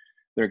share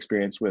their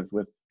experience with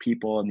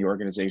people in the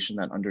organization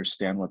that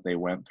understand what they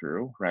went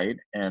through, right?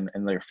 And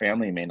their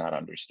family may not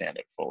understand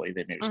it fully.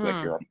 They may just be like,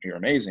 mhm. you're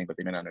amazing, but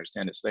they may not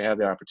understand it. So they have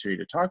the opportunity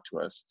to talk to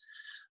us,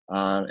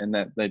 and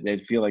that they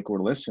feel like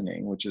we're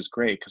listening, which is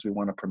great, because we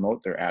want to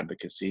promote their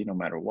advocacy no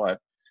matter what.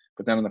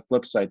 But then on the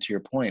flip side, to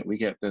your point, we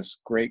get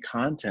this great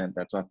content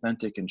that's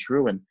authentic and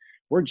true, and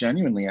we're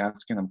genuinely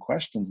asking them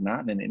questions,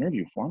 not in an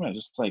interview format,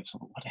 just like, so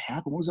what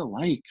happened? What was it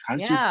like? How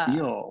did you Yeah.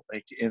 feel?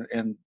 Like,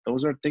 and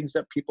those are things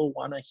that people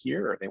want to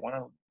hear. They want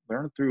to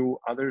learn through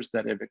others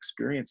that have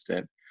experienced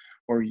it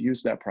or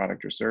used that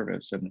product or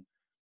service, and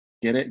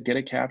get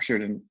it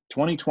captured. In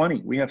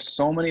 2020, we have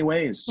so many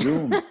ways,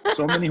 Zoom,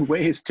 so many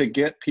ways to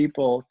get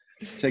people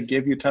to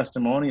give you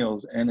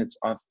testimonials, and it's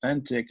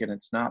authentic and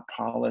it's not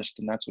polished,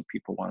 and that's what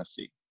people want to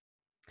see.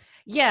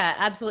 Yeah,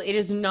 absolutely. It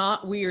is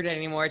not weird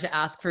anymore to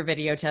ask for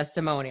video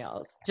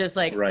testimonials. Just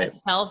like a Right.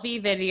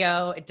 selfie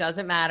video, it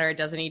doesn't matter. It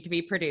doesn't need to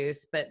be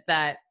produced, but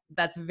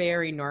that's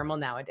very normal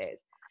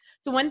nowadays.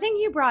 So one thing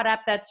you brought up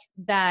that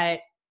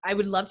I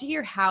would love to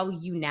hear how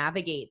you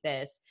navigate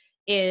this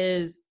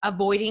is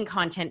avoiding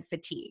content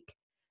fatigue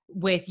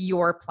with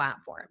your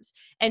platforms.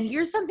 And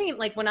here's something,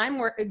 like, when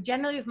I'm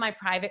generally with my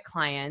private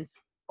clients,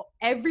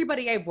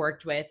 everybody I've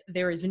worked with,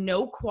 there is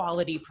no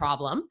quality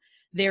problem.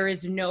 There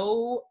is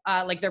no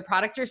like, their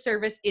product or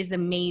service is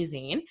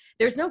amazing.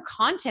 There's no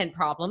content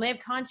problem. They have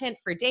content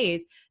for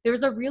days.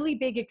 There's a really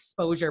big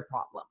exposure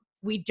problem.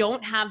 We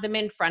don't have them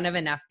in front of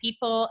enough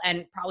people,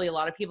 and probably a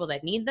lot of people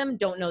that need them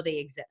don't know they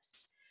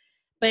exist.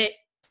 But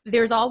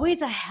there's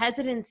always a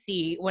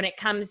hesitancy when it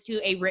comes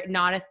to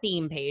not a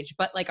theme page,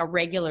 but like a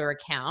regular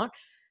account,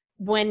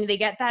 when they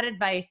get that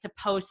advice to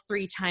post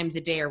 3 times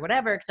a day or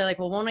whatever, because they're like,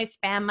 well, won't I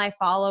spam my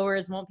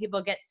followers? Won't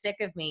people get sick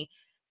of me?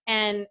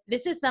 And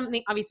this is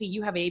something, obviously,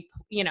 you have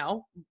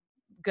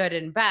good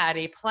and bad,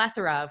 a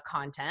plethora of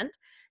content.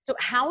 So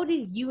how do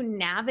you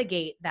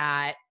navigate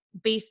that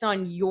based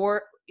on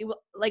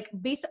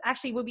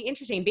actually, would be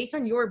interesting, based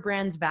on your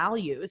brand's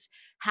values?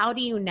 How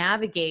do you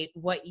navigate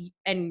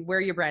and where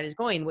your brand is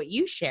going, what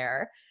you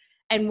share?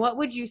 And what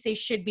would you say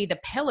should be the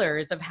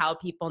pillars of how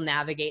people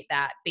navigate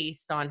that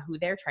based on who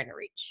they're trying to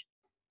reach?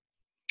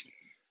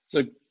 It's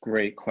a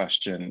great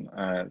question.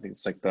 I think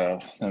it's like the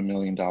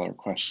million dollar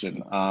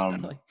question.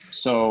 Totally.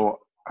 So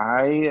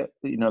the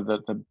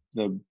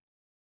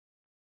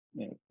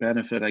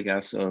benefit, I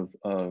guess, of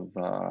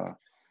the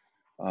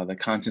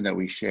content that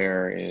we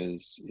share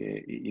is,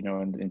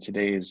 in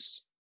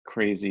today's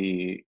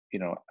crazy,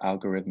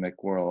 algorithmic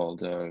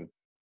world of,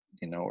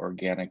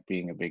 organic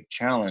being a big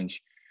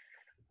challenge.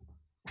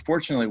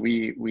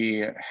 Fortunately,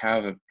 we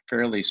have a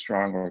fairly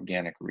strong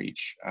organic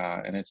reach,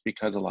 and it's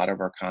because a lot of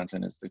our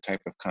content is the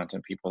type of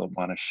content people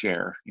want to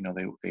share.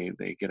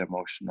 They get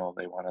emotional,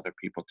 they want other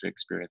people to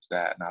experience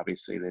that, and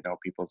obviously they know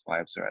people's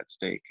lives are at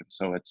stake, and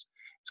so it's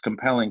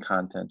compelling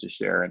content to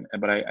share.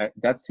 But I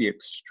that's the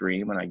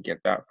extreme, and I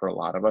get that for a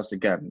lot of us.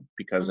 Again,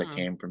 because I Mm-hmm.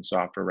 came from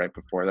software right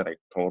before that, I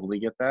totally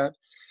get that.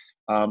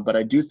 But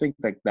I do think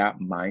that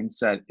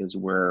mindset is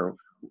where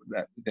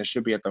that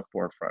should be at the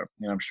forefront.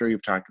 I'm sure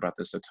you've talked about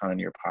this a ton in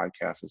your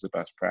podcast as a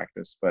best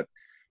practice, but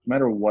no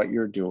matter what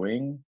you're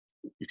doing,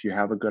 if you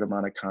have a good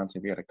amount of content,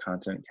 if you got a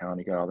content count,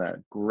 you got all that,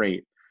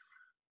 great.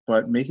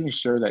 But making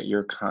sure that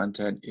your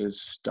content is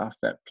stuff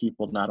that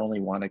people not only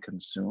want to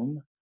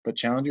consume, but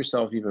challenge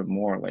yourself even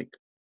more. Like,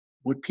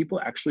 would people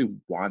actually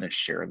want to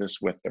share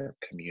this with their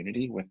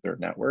community, with their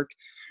network?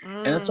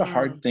 And Mm. it's a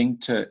hard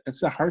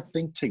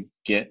thing to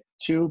get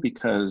to,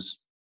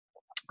 because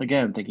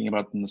again, thinking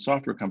about in the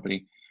software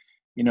company,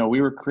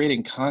 we were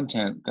creating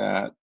content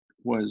that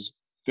was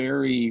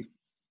very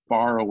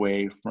far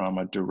away from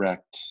a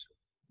direct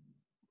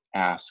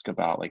ask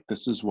about, like,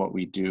 this is what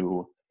we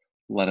do,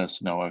 let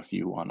us know if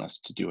you want us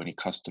to do any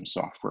custom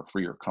software for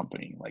your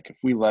company. Like, if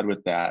we led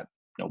with that,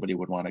 nobody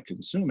would want to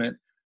consume it,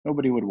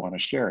 nobody would want to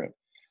share it.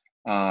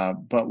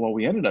 But what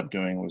we ended up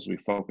doing was we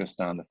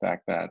focused on the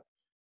fact that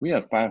we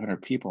have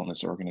 500 people in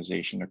this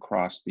organization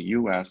across the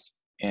US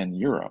and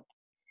Europe.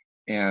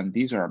 And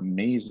these are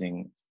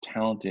amazing,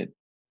 talented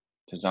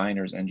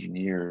designers,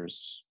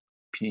 engineers,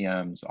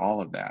 PMs,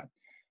 all of that.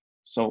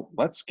 So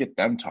let's get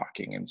them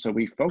talking. And so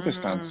we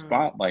focused on Mm.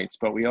 spotlights,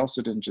 but we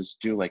also didn't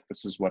just do like,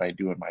 this is what I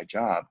do in my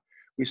job.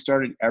 We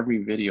started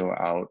every video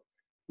out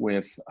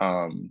with,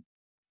 who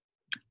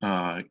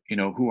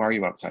are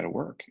you outside of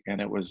work?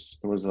 And it was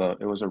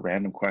a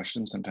random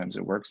question. Sometimes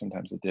it worked,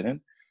 sometimes it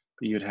didn't.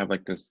 But you'd have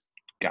like this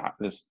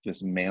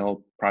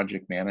male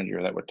project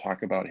manager that would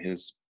talk about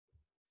his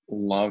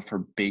love for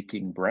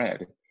baking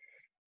bread,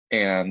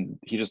 and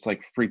he just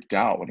like freaked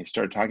out when he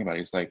started talking about it.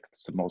 He's like,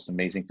 it's the most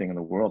amazing thing in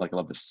the world. Like, I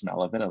love the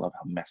smell of it. I love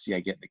how messy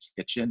I get in the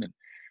kitchen. And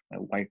my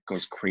wife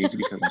goes crazy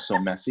because I'm so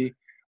messy.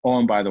 Oh,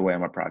 and by the way,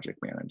 I'm a project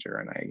manager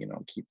and I,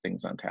 keep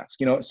things on task.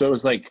 So it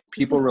was like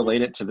people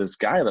related to this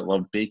guy that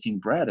loved baking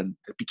bread, and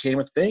it became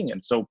a thing.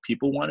 And so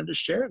people wanted to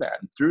share that.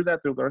 And through that,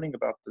 they're learning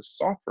about this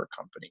software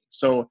company.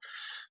 So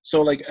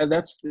like,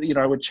 that's,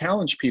 I would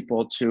challenge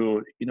people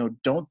to,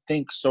 don't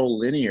think so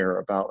linear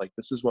about like,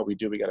 this is what we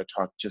do, we got to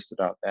talk just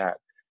about that.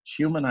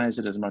 Humanize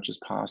it as much as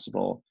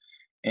possible.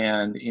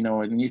 And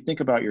when you think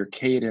about your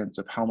cadence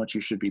of how much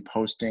you should be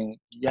posting,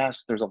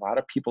 yes, there's a lot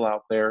of people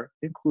out there,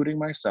 including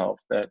myself,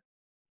 that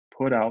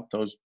put out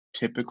those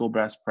typical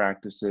best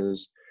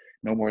practices,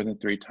 no more than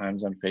 3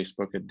 times on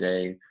Facebook a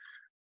day.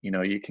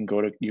 You can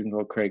go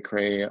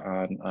cray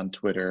on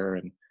Twitter,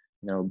 and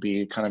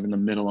be kind of in the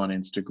middle on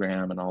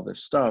Instagram and all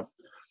this stuff.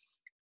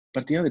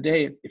 But at the end of the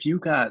day, if you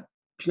got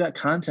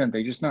content that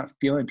you're just not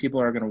feeling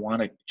people are going to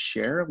want to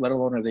share, let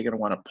alone are they going to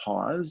want to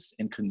pause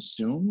and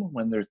consume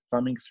when they're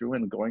thumbing through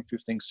and going through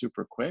things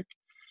super quick,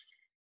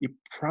 you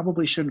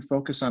probably shouldn't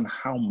focus on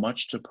how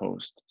much to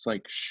post. It's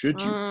like,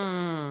 should you post?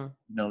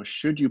 Mm.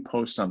 Should you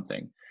post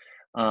something?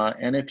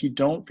 And if you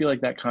don't feel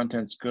like that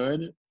content's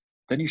good,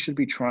 then you should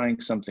be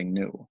trying something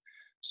new.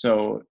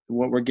 So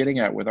what we're getting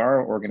at with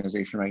our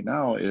organization right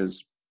now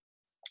is,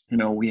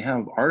 we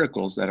have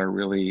articles that are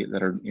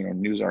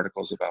news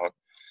articles about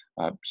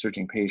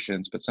searching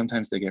patients, but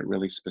sometimes they get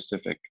really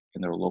specific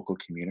in their local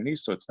community.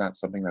 So it's not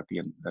something that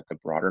the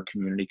broader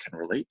community can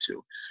relate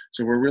to.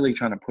 So we're really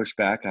trying to push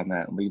back on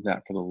that and leave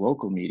that for the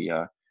local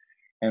media.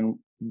 And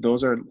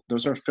those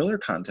are filler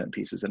content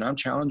pieces. And I'm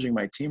challenging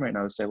my team right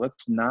now to say,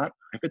 let's not,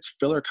 if it's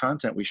filler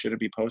content, we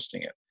shouldn't be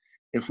posting it.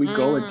 If we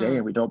go a day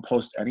and Mm. we don't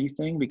post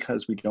anything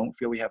because we don't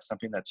feel we have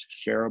something that's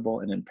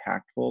shareable and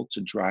impactful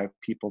to drive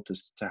people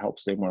to help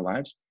save more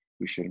lives,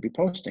 we shouldn't be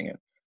posting it.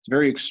 It's a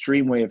very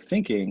extreme way of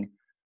thinking,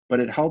 but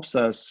it helps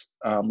us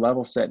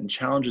level set and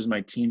challenges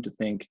my team to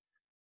think,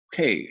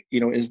 okay,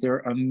 is there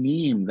a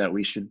meme that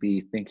we should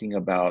be thinking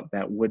about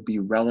that would be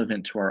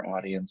relevant to our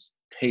audience,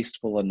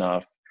 tasteful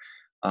enough,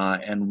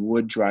 and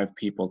would drive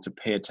people to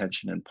pay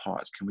attention and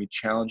pause? Can we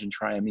challenge and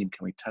try a meme?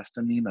 Can we test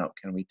a meme out?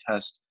 Can we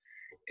test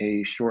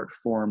a short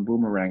form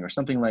boomerang or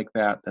something like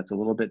that that's a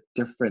little bit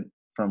different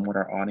from what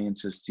our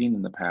audience has seen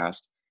in the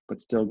past, but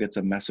still gets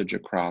a message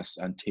across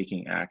on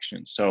taking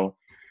action? So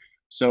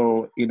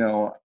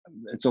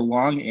it's a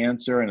long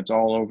answer and it's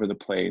all over the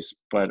place,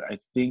 but I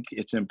think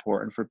it's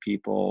important for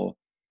people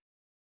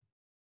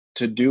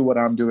to do what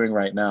I'm doing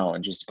right now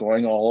and just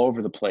going all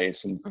over the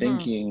place and Mhm.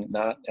 thinking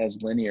not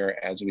as linear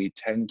as we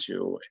tend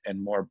to,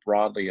 and more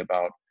broadly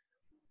about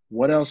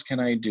what else can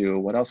I do?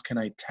 What else can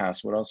I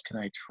test? What else can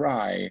I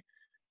try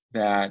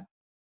that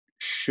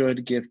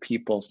should give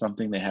people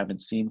something they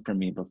haven't seen from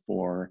me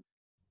before?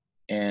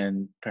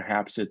 And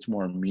perhaps it's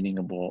more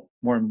meaningful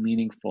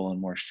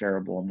and more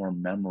shareable and more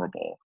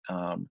memorable.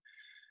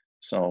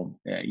 So,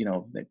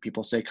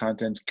 people say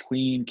content's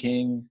queen,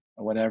 king,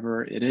 or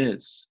whatever it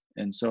is.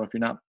 And so if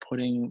you're not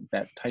putting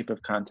that type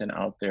of content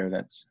out there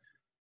that's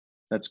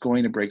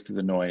going to break through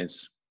the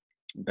noise,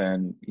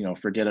 then,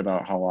 forget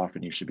about how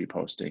often you should be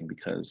posting,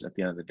 because at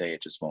the end of the day,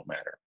 it just won't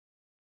matter.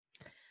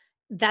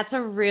 That's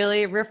a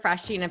really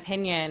refreshing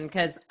opinion,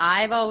 because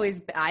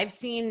I've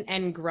seen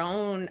and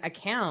grown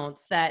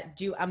accounts that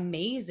do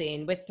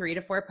amazing with 3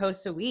 to 4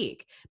 posts a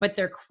week, but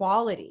they're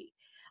quality.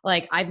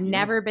 Like, I've Yeah.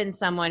 never been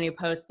someone who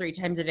posts 3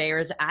 times a day or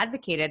has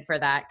advocated for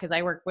that, because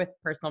I work with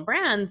personal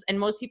brands, and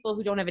most people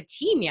who don't have a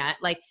team yet,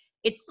 like,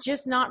 it's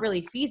just not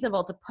really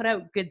feasible to put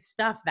out good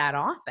stuff that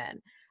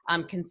often,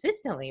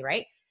 consistently,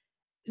 right?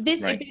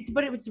 Right.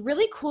 But it was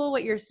really cool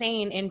what you're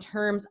saying in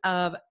terms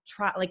of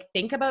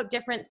think about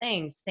different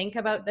things, think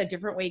about the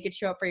different way you could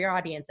show up for your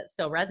audience that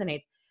still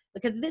resonates,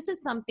 because this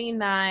is something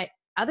that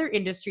other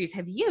industries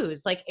have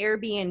used, like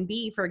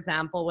Airbnb, for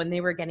example. When they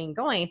were getting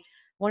going,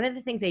 one of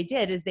the things they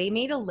did is they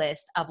made a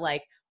list of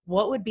like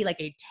what would be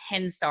like a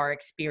 10-star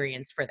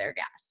experience for their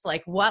guests,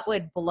 like what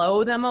would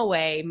blow them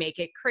away, make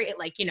it create,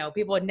 like,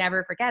 people would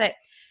never forget it,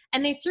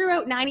 and they threw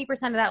out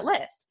 90% of that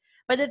list.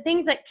 But the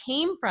things that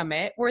came from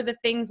it were the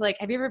things like,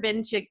 have you ever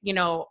been to,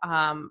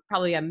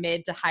 probably a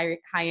mid to high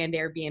end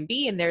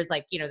Airbnb, and there's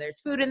like, there's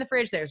food in the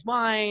fridge, there's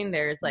wine,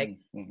 there's like,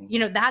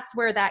 Mm-hmm. that's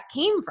where that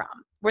came from,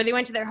 where they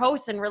went to their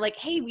hosts and were like,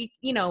 hey, we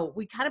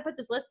kind of put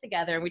this list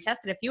together and we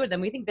tested a few of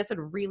them. We think this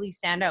would really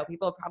stand out.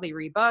 People will probably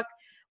rebook.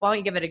 Why don't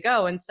you give it a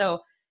go? And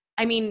so,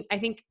 I mean, I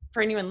think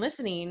for anyone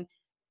listening,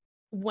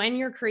 when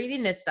you're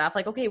creating this stuff,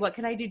 like, okay, what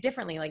could I do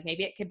differently? Like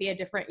maybe it could be a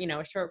different,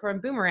 a short form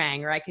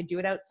boomerang, or I could do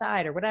it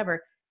outside or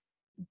whatever.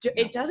 Yeah.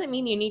 It doesn't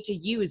mean you need to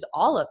use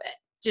all of it.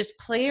 Just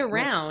play Right.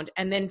 around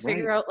and then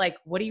figure Right. out, like,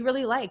 what do you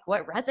really like?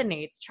 What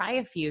resonates? Try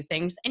a few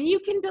things and you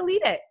can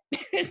delete it.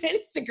 It's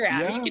Instagram.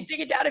 You Yeah. can take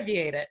it down if you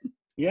hate it.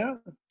 Yeah.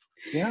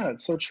 Yeah,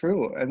 it's so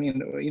true. I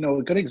mean,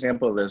 a good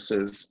example of this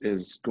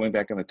is going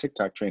back on the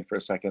TikTok train for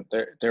a second.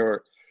 There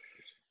were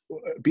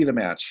Be the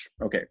Match.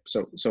 Okay,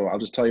 so I'll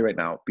just tell you right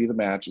now, Be the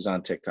Match is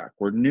on TikTok.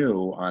 We're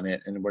new on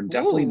it, and we're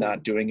definitely not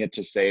Ooh. doing it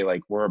to say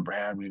like we're a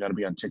brand, we got to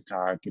be on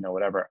TikTok,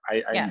 whatever.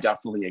 I'm Yeah.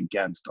 definitely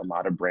against a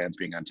lot of brands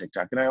being on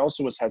TikTok, and I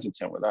also was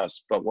hesitant with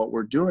us. But what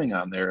we're doing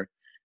on there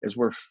is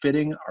we're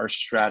fitting our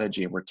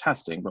strategy. We're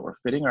testing, but we're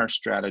fitting our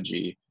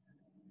strategy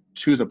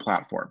to the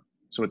platform.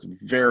 So it's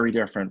very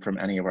different from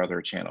any of our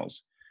other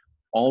channels.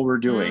 All we're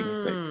doing,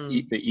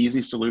 Mm. the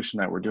easy solution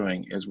that we're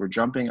doing, is we're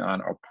jumping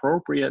on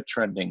appropriate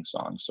trending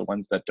songs. So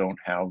ones that don't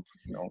have,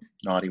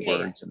 naughty Yeah. Yeah.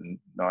 words and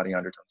naughty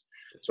undertones.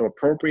 So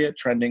appropriate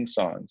trending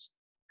songs.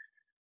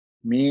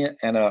 Me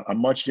and a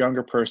much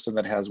younger person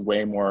that has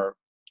way more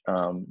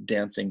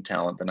dancing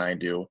talent than I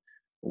do,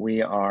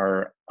 we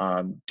are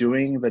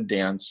doing the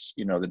dance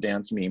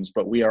memes,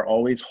 but we are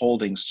always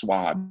holding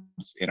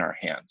swabs in our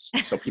hands.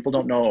 So people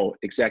don't know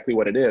exactly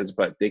what it is,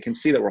 but they can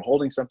see that we're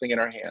holding something in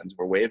our hands.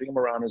 We're waving them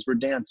around as we're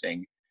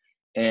dancing,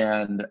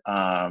 and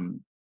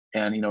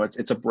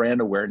it's a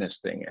brand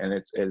awareness thing, and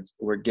it's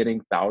we're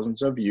getting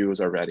thousands of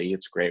views already.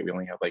 It's great. We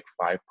only have like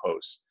 5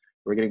 posts.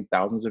 We're getting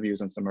thousands of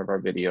views on some of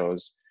our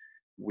videos.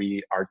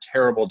 We are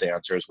terrible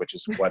dancers, which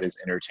is what is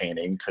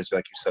entertaining, because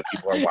like you said,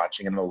 people are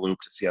watching in a loop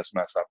to see us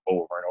mess up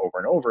over and over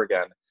and over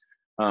again.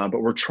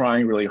 But we're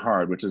trying really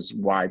hard, which is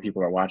why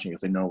people are watching,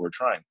 because they know we're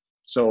trying.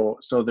 So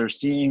they're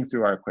seeing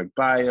through our quick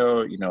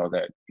bio,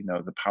 that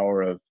the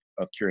power of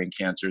curing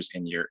cancers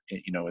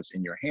is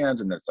in your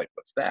hands, and that's like,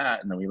 what's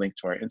that? And then we link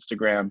to our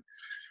Instagram,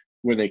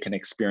 where they can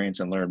experience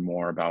and learn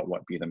more about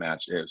what Be the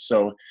Match is.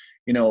 So,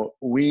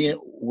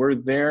 we're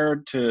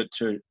there to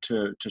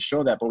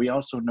show that, but we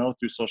also know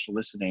through social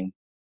listening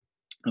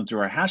and through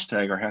our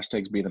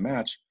hashtags Be the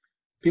Match,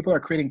 people are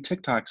creating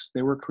TikToks.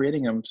 They were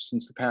creating them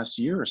since the past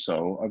year or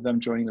so, of them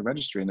joining the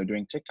registry, and they're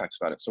doing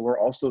TikToks about it. So we're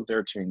also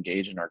there to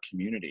engage in our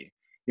community,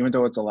 even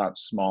though it's a lot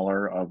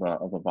smaller of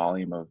a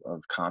volume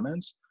of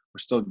comments. We're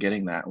still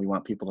getting that. We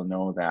want people to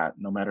know that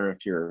no matter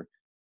if you're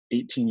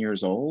 18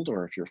 years old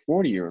or if you're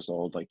 40 years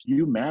old, like,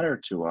 you matter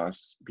to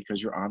us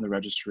because you're on the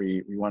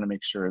registry. We want to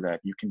make sure that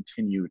you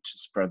continue to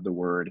spread the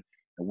word,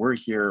 and we're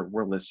here,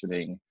 we're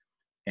listening.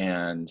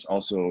 And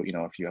also,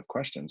 if you have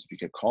questions, if you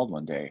get called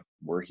one day,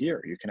 we're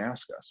here, you can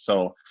ask us.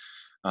 So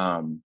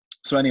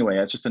anyway,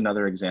 that's just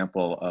another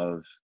example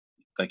of,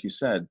 like you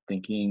said,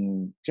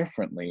 thinking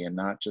differently and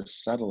not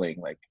just settling.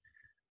 Like,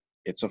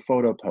 it's a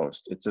photo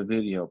post, it's a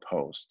video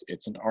post,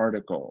 it's an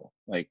article.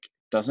 Like,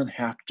 doesn't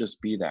have to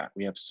just be that.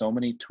 We have so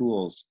many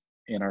tools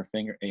in our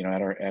finger,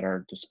 at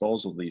our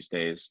disposal these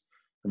days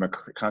from a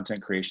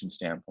content creation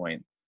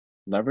standpoint.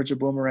 Leverage a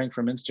boomerang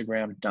from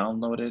Instagram,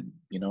 download it,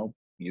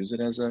 use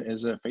it as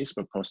a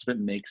Facebook post if it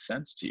makes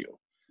sense to you.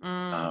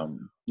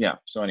 Mm. Yeah.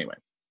 So anyway.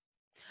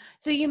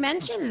 So you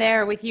mentioned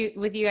there with you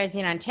guys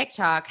being on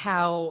TikTok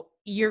how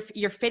you're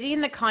fitting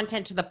the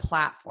content to the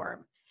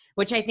platform,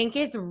 which I think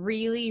is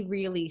really,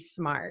 really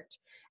smart.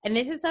 And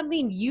this is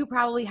something you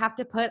probably have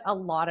to put a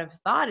lot of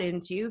thought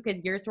into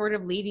because you're sort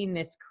of leading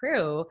this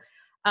crew.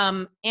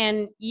 And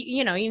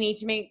you know, you need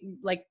to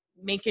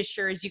make as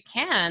sure as you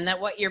can that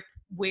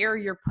where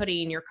you're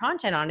putting your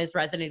content on is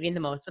resonating the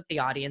most with the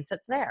audience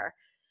that's there.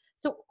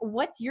 So,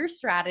 what's your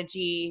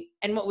strategy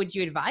and what would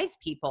you advise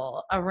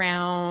people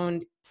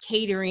around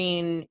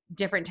catering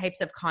different types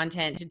of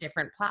content to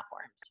different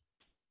platforms?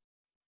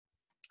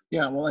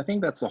 Yeah, well, I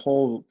think that's the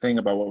whole thing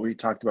about what we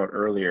talked about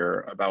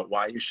earlier about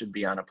why you should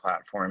be on a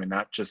platform and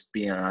not just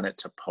be on it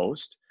to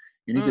post.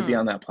 You need to be Mm,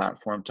 on that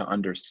platform to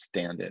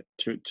understand it,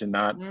 to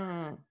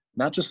mm,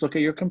 not just look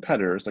at your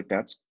competitors, like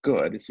that's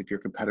good. It's if your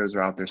competitors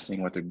are out there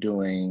seeing what they're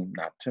doing,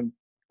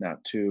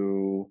 not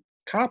to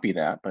copy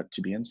that, but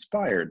to be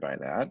inspired by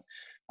that.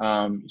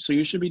 So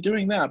you should be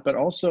doing that, but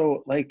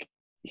also like,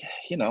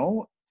 you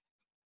know,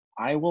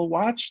 I will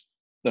watch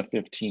the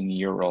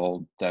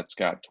 15-year-old that's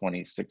got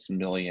 26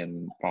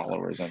 million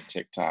followers on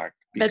TikTok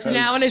that's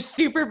now in a because,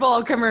 Super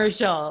Bowl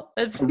commercial.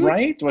 That's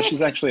right? Well,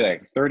 she's actually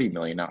like 30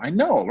 million now. I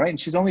know, right? And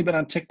she's only been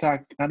on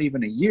TikTok not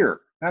even a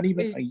year, not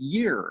even a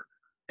year.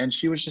 And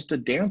she was just a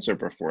dancer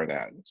before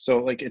that.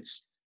 So like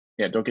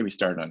yeah, don't get me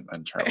started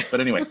on Charlotte.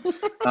 But anyway,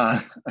 I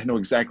know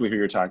exactly who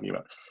you're talking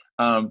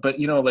about. But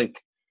you know,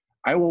 like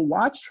I will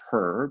watch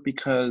her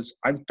because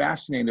I'm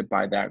fascinated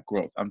by that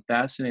growth. I'm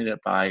fascinated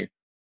by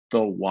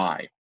the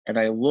why. And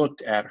I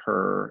looked at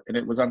her and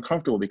it was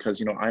uncomfortable because,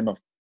 you know, I'm a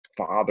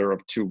father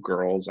of two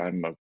girls.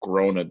 I'm a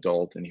grown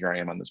adult and here I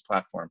am on this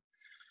platform,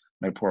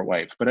 my poor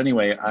wife. But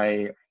anyway,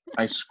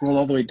 I scrolled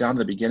all the way down to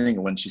the beginning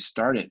of when she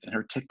started and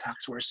her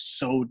TikToks were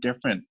so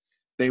different.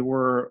 They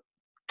were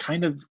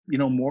kind of, you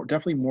know,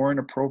 definitely more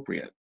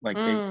inappropriate. Like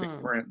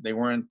mm, they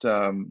weren't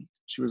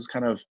she was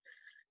kind of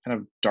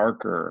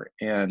darker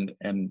and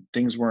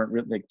things weren't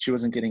really like she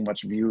wasn't getting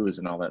much views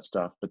and all that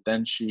stuff. But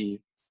then she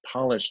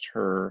polished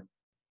her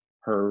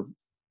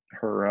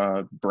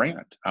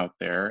brand out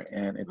there,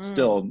 and it's mm.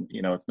 still,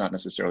 you know, it's not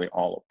necessarily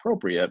all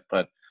appropriate,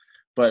 but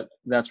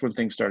that's when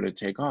things started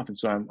to take off. And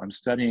so I'm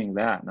studying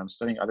that and I'm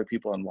studying other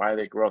people and why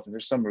they grow up. And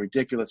there's some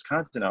ridiculous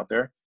content out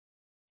there,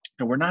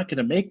 and we're not going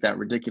to make that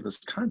ridiculous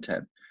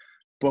content,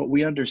 but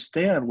we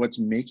understand what's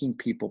making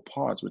people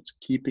pause, what's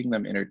keeping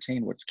them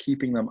entertained, what's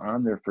keeping them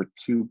on there for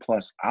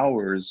 2+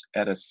 hours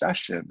at a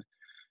session.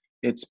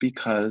 It's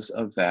because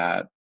of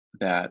that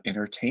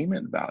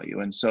entertainment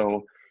value. And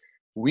so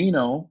we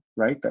know,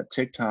 right, that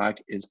TikTok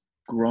is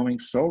growing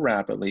so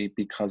rapidly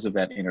because of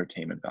that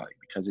entertainment value,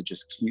 because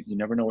you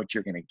never know what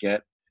you're going to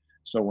get.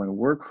 So when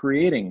we're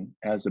creating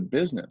as a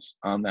business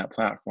on that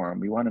platform,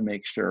 we want to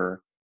make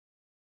sure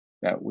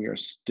that we are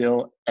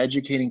still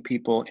educating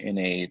people in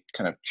a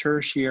kind of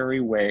tertiary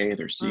way.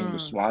 They're seeing the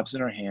Mm. swabs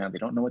in our hand. They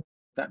don't know what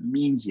that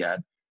means yet,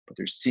 but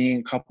they're seeing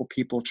a couple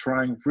people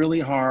trying really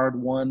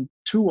hard, one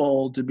too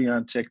old to be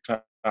on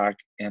TikTok,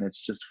 and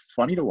it's just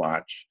funny to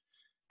watch.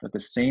 But at the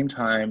same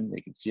time, they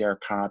can see our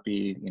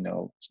copy, you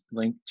know,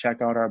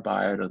 check out our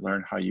bio to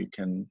learn how you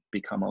can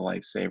become a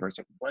lifesaver. It's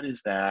like, what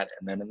is that?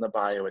 And then in the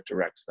bio, it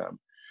directs them,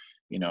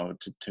 you know,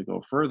 to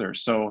go further.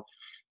 So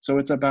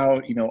it's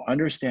about, you know,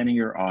 understanding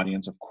your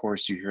audience. Of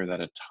course, you hear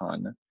that a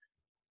ton,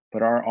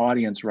 but our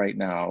audience right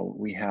now,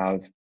 we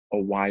have a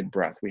wide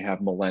breadth. We have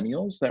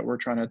millennials that we're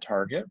trying to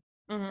target,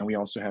 and Mhm, we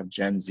also have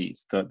Gen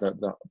Zs,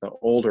 the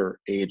older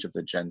age of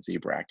the Gen Z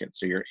bracket.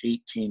 So your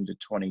 18 to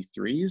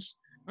 23s,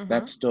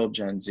 that's mhm, still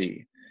Gen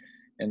Z.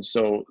 And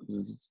so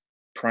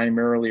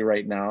primarily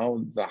right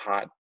now, the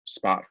hot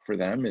spot for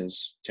them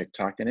is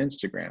TikTok and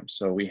Instagram.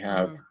 So we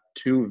have mm,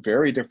 two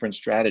very different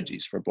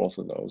strategies for both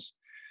of those.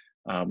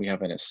 We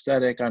have an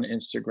aesthetic on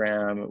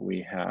Instagram.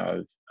 We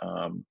have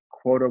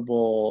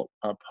quotable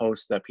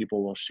posts that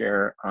people will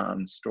share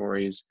on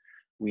stories.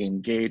 We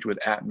engage with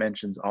at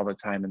mentions all the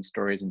time in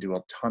stories and do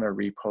a ton of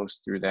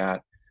reposts through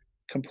that.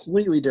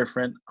 Completely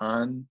different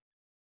on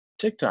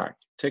TikTok.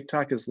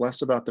 TikTok is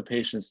less about the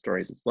patient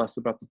stories. It's less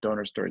about the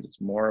donor stories. It's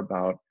more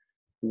about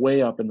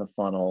way up in the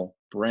funnel,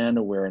 brand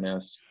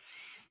awareness,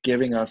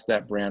 giving us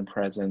that brand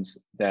presence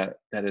that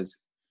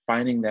is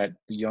finding that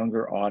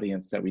younger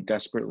audience that we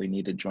desperately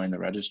need to join the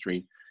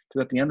registry.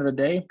 Because at the end of the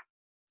day,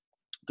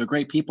 they're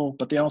great people,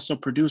 but they also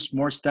produce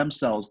more stem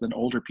cells than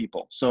older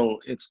people. So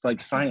it's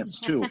like science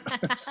too.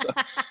 so,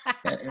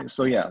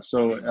 so yeah.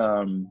 So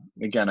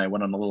again, I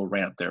went on a little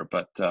rant there,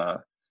 but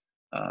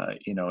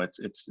you know,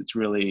 it's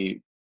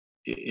really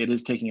it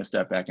is taking a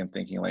step back and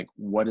thinking like,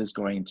 why is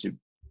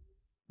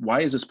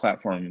this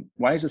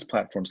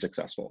platform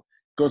successful?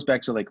 It goes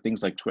back to like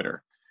things like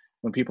Twitter.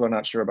 When people are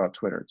not sure about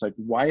Twitter, it's like,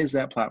 why is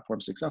that platform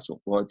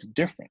successful? Well, it's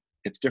different.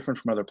 It's different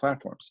from other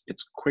platforms.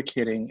 It's quick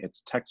hitting,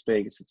 it's text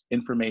based, it's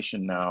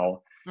information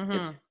now,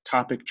 it's mhm.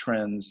 topic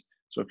trends.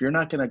 So if you're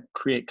not going to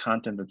create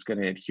content that's going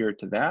to adhere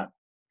to that,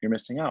 you're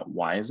missing out.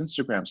 Why is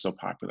Instagram so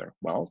popular?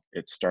 Well,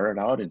 it started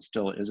out and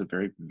still is a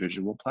very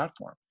visual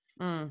platform.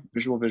 Mm.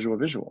 Visual, visual,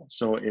 visual.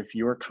 So if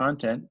your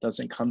content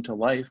doesn't come to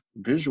life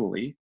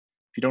visually,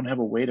 if you don't have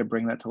a way to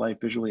bring that to life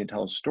visually and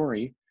tell a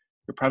story,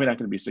 you're probably not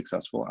going to be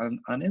successful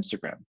on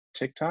Instagram.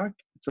 TikTok,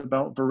 it's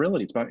about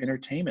virility, it's about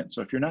entertainment.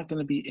 So if you're not going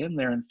to be in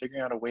there and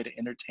figuring out a way to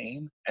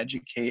entertain,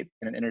 educate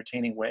in an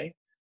entertaining way,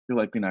 you're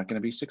likely not going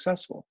to be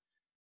successful.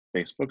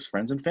 Facebook's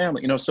friends and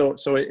family, you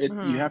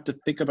Mhm. have to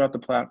think about the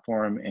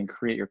platform and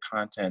create your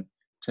content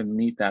to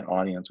meet that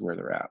audience where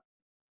they're at.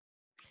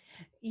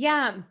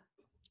 Yeah.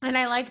 And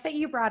I like that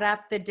you brought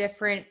up the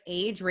different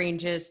age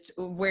ranges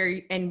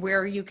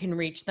where you can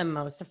reach them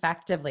most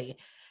effectively.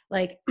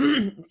 Like,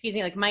 excuse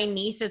me, like my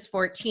niece is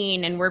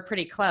 14 and we're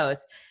pretty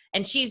close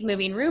and she's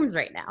moving rooms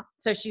right now.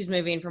 So she's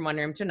moving from one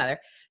room to another.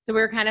 So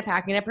we were kind of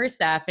packing up her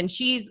stuff and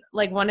she's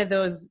like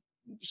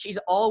she's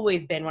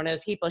always been one of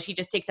those people. She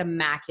just takes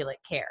immaculate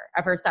care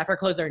of her stuff. Her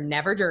clothes are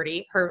never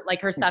dirty. Her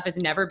stuff is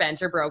never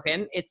bent or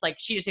broken. It's like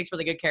she just takes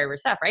really good care of her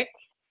stuff, right?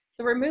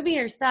 So we're moving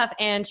her stuff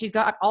and she's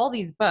got all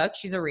these books.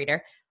 She's a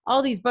reader,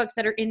 all these books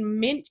that are in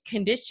mint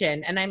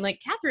condition. And I'm like,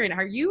 Catherine,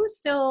 are have you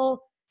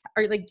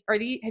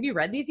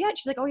read these yet?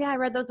 She's like, oh yeah, I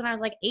read those when I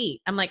was like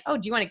 8. I'm like, oh,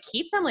 do you want to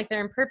keep them? Like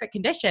they're in perfect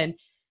condition.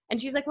 And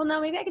she's like, well, no,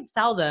 maybe I could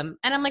sell them.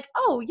 And I'm like,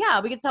 oh yeah,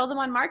 we could sell them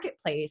on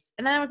Marketplace.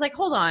 And then I was like,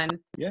 hold on,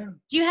 Yeah.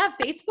 do you have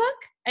Facebook?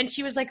 And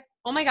she was like,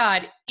 oh my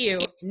God, ew,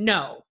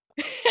 no.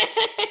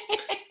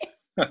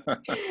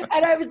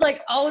 And I was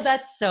like, oh,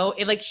 that's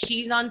like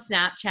she's on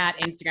Snapchat,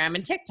 Instagram,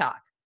 and TikTok.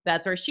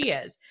 That's where she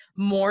is.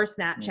 More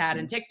Snapchat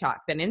and Mhm.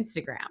 TikTok than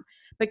Instagram.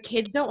 But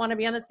kids don't want to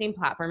be on the same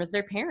platform as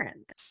their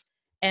parents.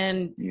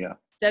 And Yeah.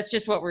 that's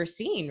just what we're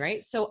seeing,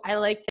 right? So I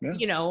like,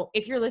 Yeah.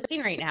 if you're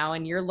listening right now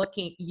and you're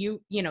looking,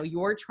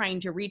 you're trying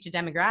to reach a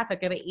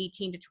demographic of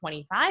 18 to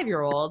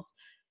 25-year-olds,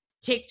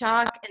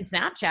 TikTok and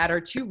Snapchat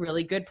are two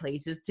really good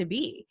places to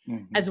be,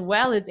 Mhm. as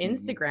well as Mhm.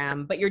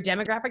 Instagram, but your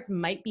demographics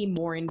might be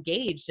more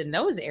engaged in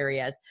those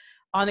areas.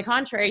 On the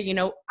contrary,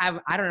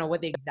 I don't know what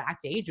the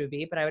exact age would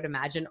be, but I would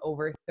imagine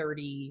over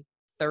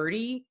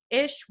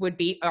 30-ish would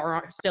be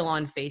are still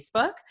on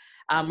Facebook.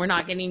 We're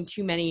not getting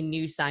too many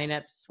new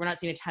signups. We're not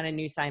seeing a ton of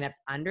new signups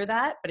under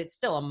that, but it's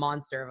still a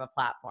monster of a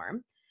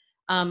platform.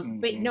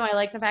 But no, Mhm. I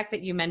like the fact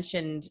that you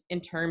mentioned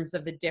in terms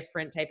of the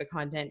different type of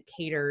content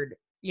catered,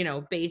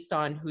 based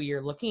on who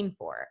you're looking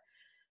for.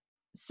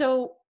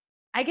 So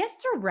I guess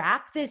to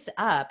wrap this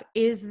up,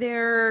 is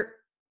there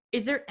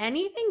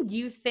anything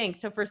you think,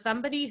 so for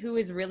somebody who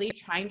is really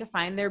trying to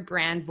find their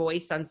brand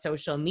voice on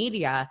social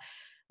media,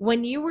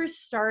 when you were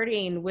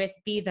starting with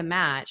Be the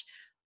Match,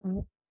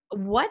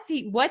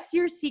 what's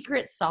your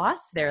secret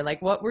sauce there?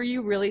 Like what were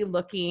you really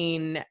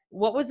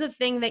what was the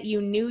thing that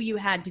you knew you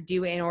had to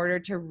do in order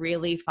to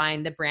really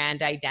find the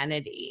brand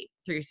identity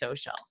through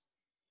social?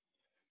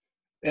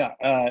 Yeah.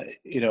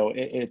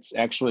 It's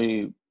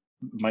actually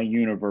my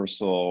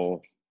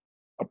universal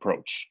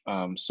approach.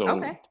 So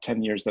Okay.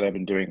 10 years that I've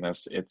been doing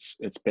this, it's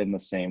been the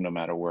same no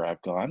matter where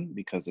I've gone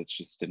because it's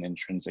just an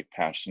intrinsic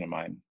passion of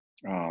mine.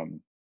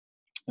 Um,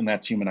 and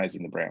that's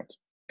humanizing the brand.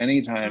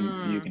 Anytime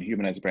you Mm, can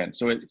humanize a brand.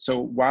 So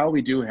while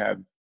we do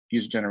have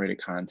user generated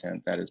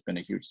content that has been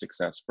a huge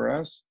success for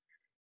us,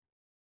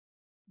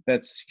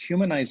 that's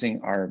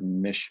humanizing our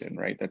mission,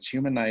 right? That's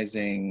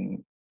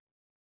humanizing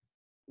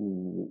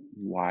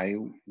why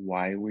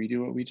we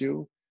do what we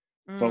do,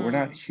 but we're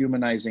not mm,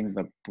 humanizing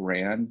the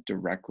brand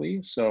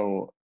directly.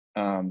 So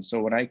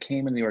when I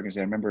came in the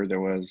organization, I remember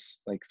there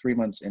was like 3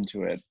 months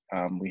into it,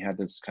 we had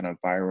this kind of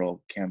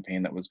viral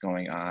campaign that was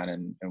going on,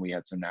 and we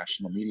had some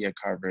national media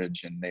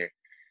coverage, and they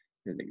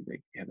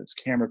had this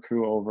camera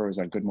crew over. It was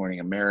like Good Morning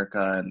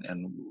America,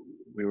 and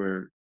we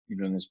were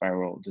doing this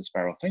viral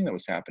thing that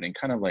was happening,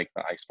 kind of like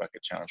the ice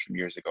bucket challenge from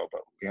years ago,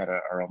 but we had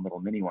our own little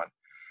mini one.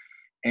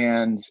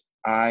 And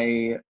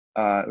I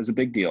it was a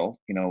big deal.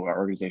 Our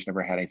organization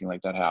never had anything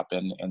like that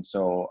happen. And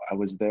so I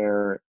was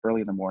there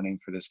early in the morning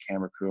for this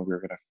camera crew. We were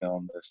going to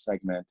film this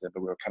segment, but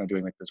we were kind of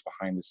doing like this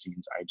behind the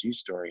scenes IG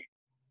story.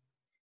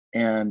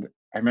 And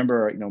I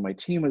remember, my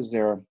team was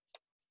there, and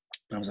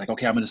I was like,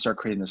 okay, I'm going to start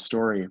creating this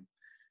story.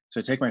 So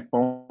I take my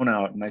phone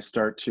out and I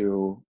start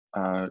to,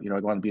 I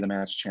go on the Be the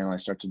Match channel. I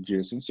start to do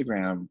this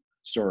Instagram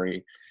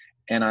story,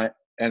 and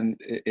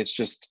it's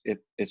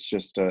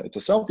a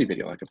selfie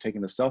video. Like I'm taking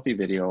the selfie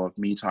video of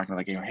me talking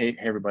like, hey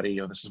everybody,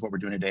 this is what we're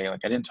doing today. Like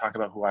I didn't talk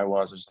about who I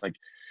was. I was just like,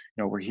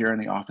 we're here in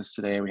the office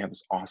today. We have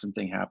this awesome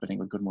thing happening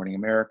with Good Morning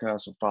America,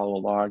 so follow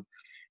along.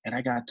 And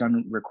I got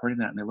done recording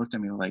that, and they looked at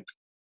me like,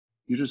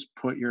 you just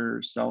put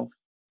yourself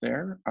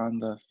there on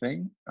the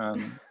thing,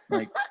 on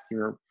like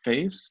your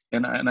face?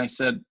 And I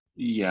said,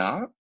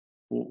 yeah.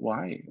 Well,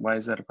 why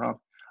is that a problem?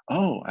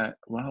 Oh,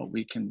 well,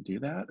 we can do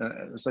that.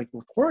 It's like,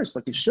 well, of course,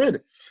 like you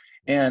should.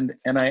 And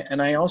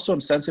I also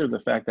am sensitive to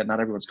the fact that not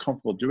everyone's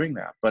comfortable doing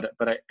that. But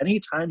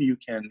anytime you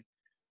can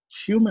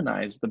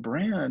humanize the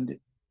brand,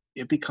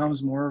 it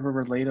becomes more of a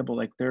relatable.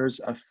 Like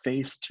there's a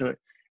face to it.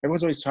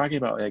 Everyone's always talking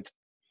about like,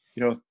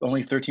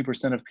 only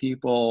 13% of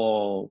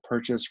people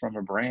purchase from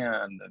a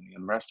brand, and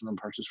the rest of them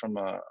purchase from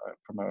a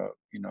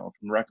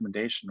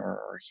recommendation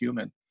or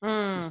human.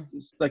 It's, mm,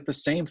 it's like the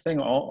same thing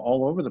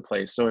all over the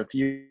place. So if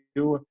you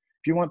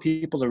if you want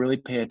people to really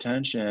pay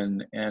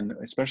attention, and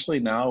especially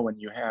now when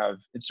you have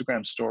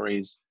Instagram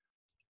stories,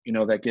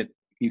 that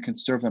you can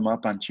serve them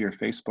up onto your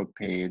Facebook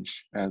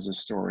page as a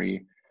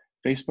story.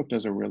 Facebook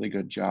does a really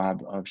good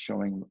job of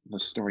showing the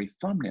story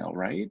thumbnail,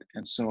 right?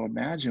 And so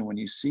imagine when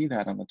you see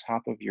that on the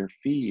top of your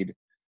feed,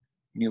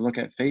 and you look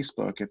at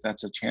Facebook, if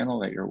that's a channel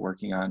that you're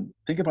working on,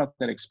 think about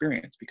that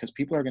experience, because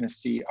people are going to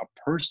see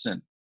a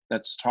person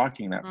that's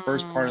talking that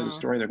first part of the Mm.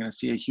 story. They're going to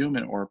see a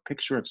human or a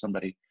picture of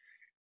somebody.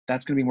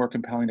 That's going to be more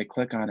compelling to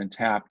click on and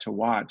tap to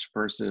watch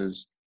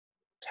versus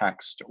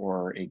text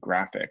or a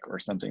graphic or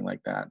something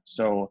like that.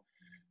 So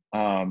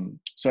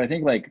I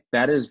think like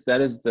that is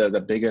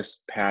the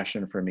biggest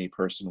passion for me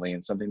personally,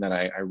 and something that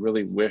I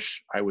really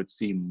wish I would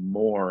see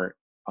more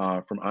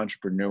from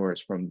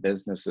entrepreneurs, from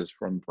businesses,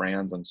 from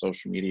brands on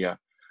social media,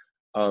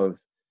 of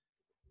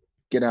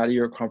get out of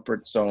your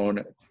comfort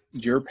zone.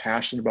 You're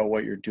passionate about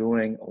what you're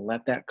doing.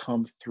 Let that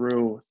come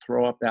through.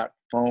 Throw up that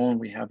phone.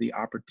 We have the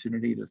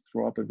opportunity to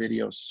throw up a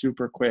video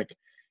super quick.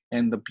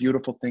 And the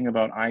beautiful thing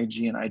about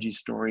IG and IG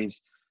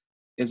stories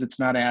is it's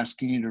not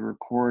asking you to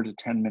record a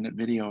 10-minute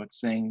video. It's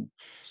saying,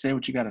 say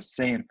what you got to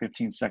say in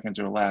 15 seconds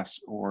or less,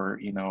 or,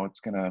 it's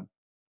gonna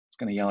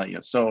yell at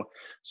you. So,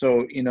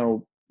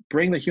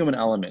 bring the human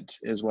element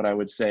is what I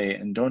would say.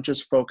 And don't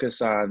just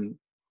focus on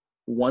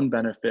one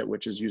benefit,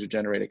 which is user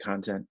generated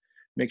content.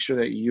 Make sure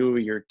that you,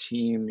 your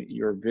team,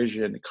 your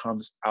vision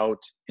comes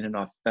out in an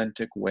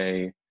authentic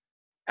way.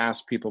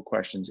 Ask people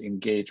questions,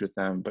 engage with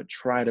them, but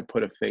try to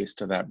put a face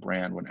to that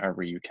brand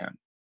whenever you can.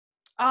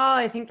 Oh,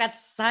 I think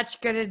that's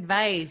such good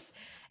advice.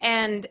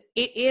 And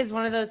it is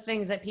one of those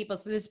things that people,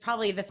 so this is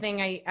probably the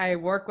thing I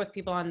work with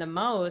people on the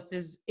most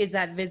is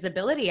that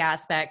visibility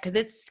aspect, because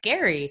it's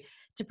scary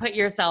to put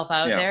yourself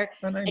out Yeah. there.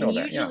 And I And know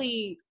that. Yeah.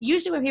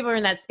 usually when people are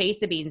in that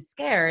space of being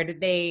scared,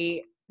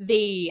 they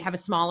have a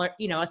smaller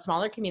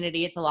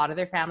community. It's a lot of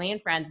their family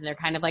and friends, and they're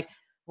kind of like,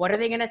 what are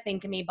they gonna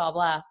think of me? Blah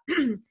blah.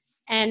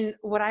 And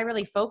what I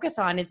really focus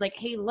on is like,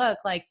 hey, look,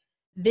 like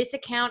this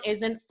account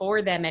isn't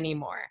for them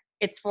anymore.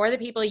 It's for the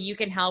people you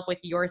can help with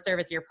your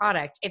service, your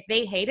product. If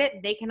they hate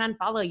it, they can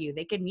unfollow you.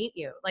 They can mute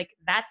you. Like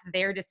that's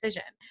their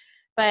decision.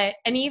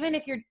 And even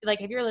if you're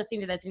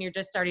listening to this and you're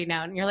just starting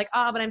out and you're like,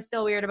 oh, but I'm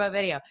still weird about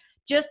video,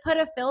 just put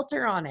a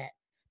filter on it.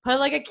 Put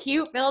like a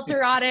cute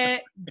filter on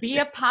it. Be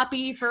a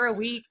puppy for a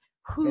week.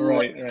 Who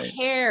Right, right.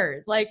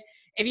 cares? Like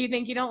if you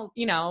think you don't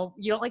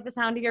like the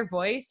sound of your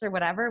voice or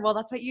whatever, well,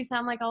 that's what you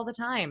sound like all the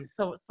time.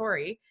 So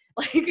sorry.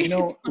 Like it's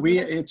one of those.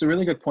 It's a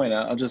really good point.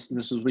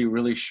 This will be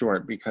really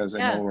short because I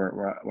know Yeah.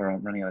 we're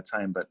running out of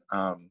time, but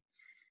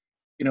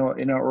in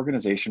our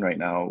organization right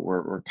now,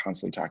 we're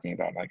constantly talking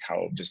about like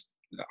how just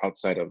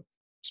outside of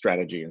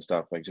strategy and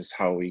stuff, like just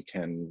how we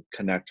can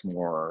connect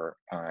more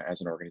as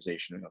an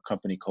organization,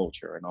 company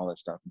culture and all that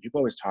stuff. And people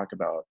always talk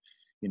about,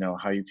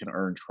 how you can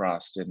earn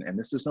trust, and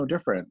this is no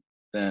different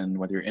than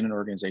whether you're in an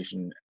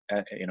organization,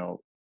 in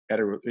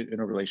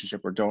a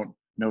relationship or don't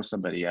know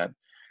somebody yet.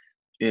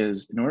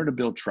 Is in order to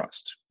build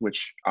trust,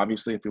 which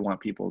obviously, if we want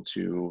people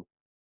to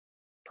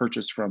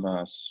purchase from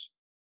us,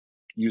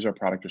 use our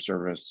product or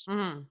service,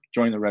 Mhm.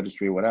 join the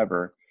registry,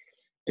 whatever,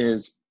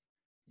 is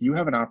you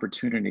have an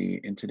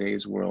opportunity in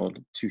today's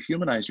world to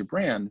humanize your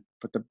brand.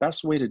 But the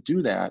best way to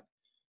do that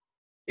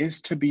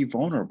is to be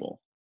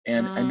vulnerable.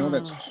 And I know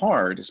that's Mm.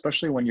 hard,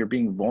 especially when you're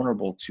being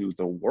vulnerable to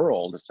the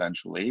world,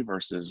 essentially,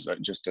 versus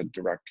just a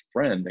direct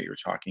friend that you're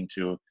talking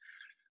to.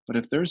 But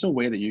if there's a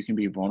way that you can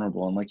be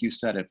vulnerable, and like you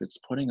said, if it's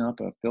putting up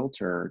a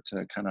filter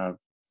to kind of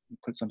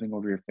put something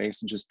over your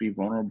face and just be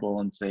vulnerable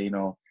and say,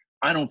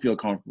 I don't feel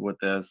comfortable with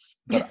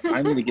this, but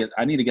I need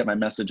to get my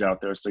message out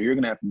there. So you're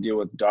gonna have to deal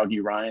with Doggy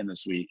Ryan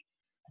this week.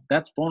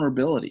 That's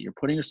vulnerability. You're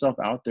putting yourself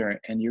out there,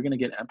 and you're gonna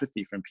get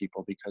empathy from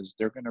people because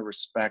they're gonna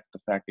respect the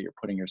fact that you're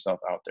putting yourself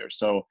out there.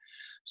 So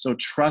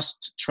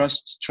trust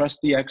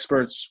the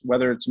experts,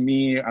 whether it's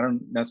me. I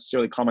don't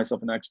necessarily call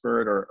myself an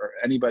expert, or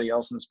anybody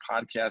else in this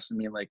podcast. I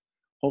mean, like,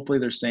 hopefully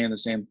they're saying the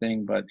same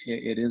thing, but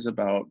it is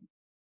about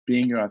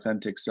being your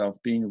authentic self,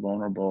 being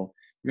vulnerable.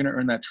 You're going to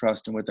earn that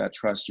trust. And with that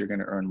trust, you're going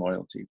to earn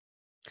loyalty.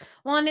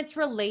 Well, and it's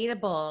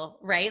relatable,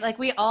 right? Like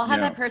we all have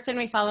Yeah. that person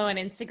we follow on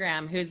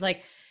Instagram who's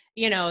like,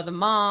 the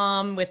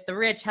mom with the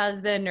rich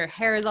husband, her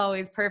hair is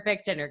always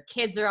perfect and her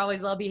kids are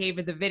always well behaved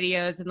with the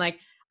videos. And like,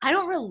 I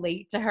don't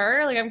relate to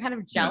her. Like, I'm kind of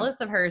Yeah.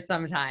 jealous of her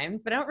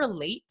sometimes, but I don't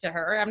relate to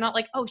her. I'm not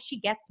like, oh, she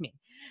gets me.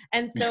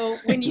 And so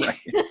when you, Right.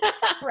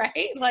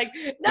 right? Like,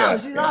 no, Yeah.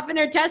 she's Yeah. off in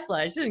her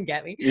Tesla. She doesn't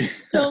get me.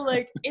 So,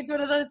 like, it's one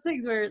of those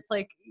things where it's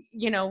like,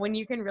 when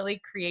you can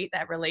really create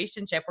that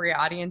relationship where your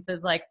audience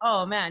is like,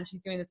 oh man,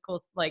 she's doing this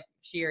cool, like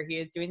she or he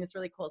is doing this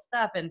really cool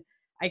stuff. And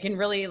I can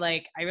really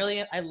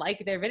I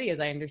like their videos.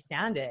 I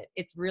understand it.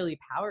 It's really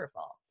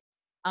powerful.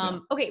 Yeah.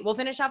 Okay, we'll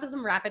finish off with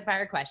some rapid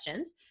fire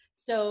questions.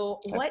 So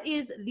Okay. what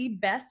is the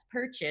best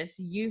purchase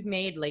you've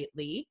made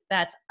lately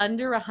that's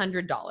under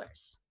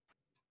 $100?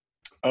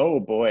 Oh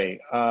boy.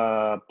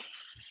 Under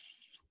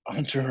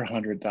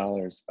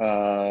 $100.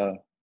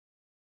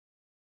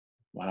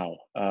 Wow.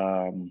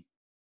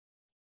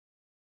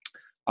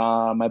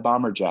 My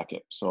bomber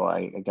jacket. So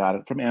I got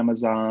it from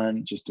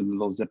Amazon, just a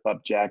little zip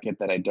up jacket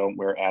that I don't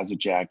wear as a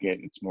jacket.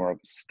 It's more of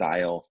a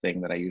style thing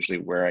that I usually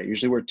wear. I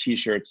usually wear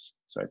t-shirts.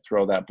 So I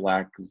throw that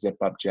black zip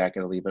up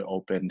jacket, I leave it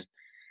opened.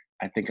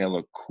 I think I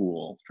look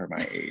cool for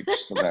my age.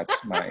 So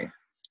that's my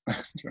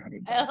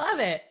I love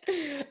it.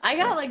 I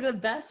yeah. got like the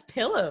best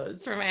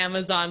pillows from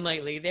Amazon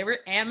lately. They were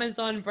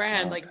Amazon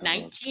brand, Wow, like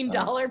pillows.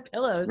 $19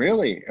 pillows.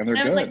 Really? And they're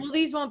And I was like, good. well,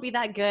 these won't be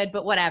that good,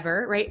 but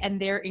whatever, right? And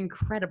they're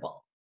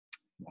incredible.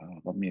 Wow,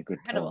 love me a good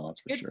pillow, Incredible.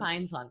 that's for Good sure.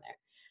 finds on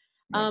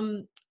there.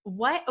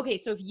 Yeah. Okay,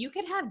 so if you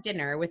could have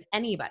dinner with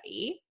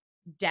anybody,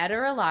 dead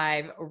or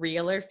alive,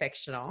 real or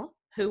fictional,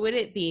 who would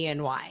it be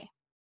and why?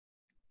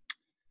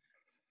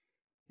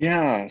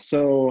 Yeah.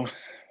 So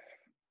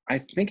I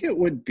think it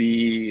would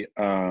be,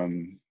 yeah,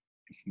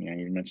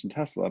 you mentioned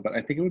Tesla, but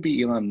I think it would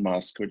be Elon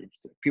Musk.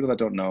 People that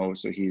don't know,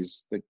 so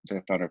he's the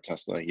founder of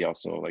Tesla. He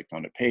also like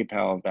founded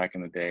PayPal back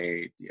in the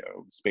day,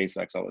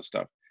 SpaceX, all this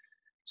stuff.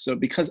 So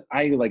because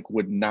I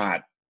would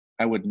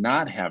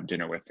not have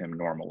dinner with him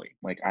normally.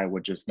 Like I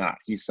would just not.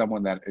 He's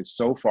someone that is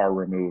so far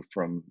removed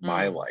from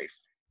my Mm, life.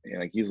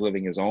 Like he's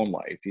living his own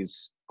life.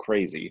 He's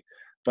crazy.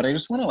 But I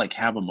just want to like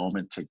have a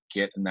moment to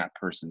get in that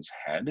person's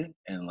head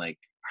and like,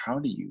 how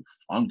do you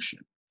function?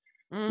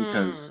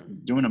 Because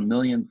mm, doing a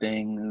million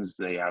things,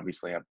 they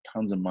obviously have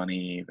tons of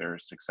money, they're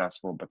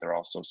successful, but they're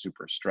also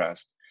super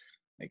stressed.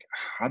 Like,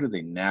 how do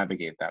they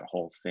navigate that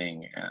whole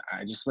thing? And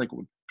I just like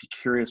would be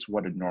curious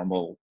what a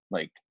normal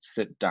like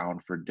sit down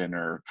for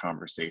dinner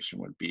conversation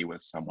would be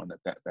with someone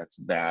that's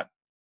that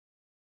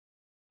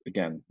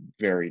again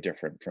very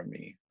different from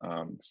me.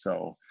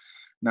 So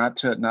not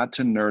to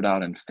nerd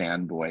out and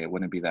fanboy, it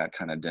wouldn't be that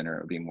kind of dinner.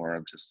 It would be more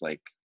of just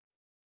like,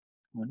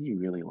 what do you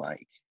really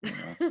like? You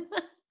know?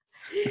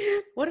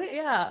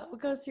 yeah, what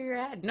goes through your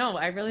head? No,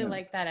 I really Yeah.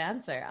 like that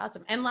answer.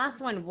 Awesome. And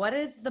last one, what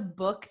is the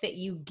book that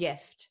you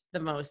gift the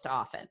most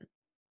often?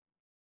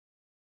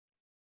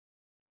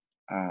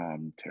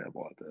 I'm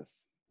terrible at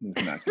this. This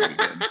is not going to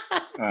be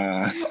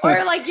good.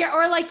 Or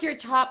like your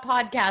top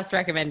podcast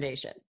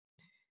recommendation.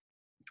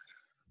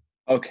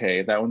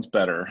 Okay, that one's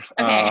better.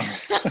 Okay.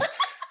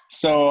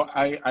 So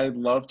I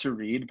love to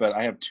read, but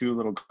I have two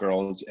little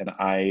girls, and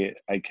I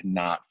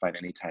cannot find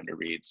any time to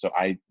read. So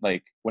I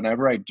like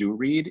whenever I do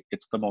read,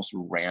 it's the most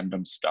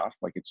random stuff.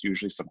 Like it's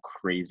usually some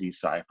crazy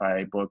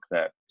sci-fi book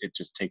that it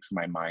just takes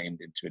my mind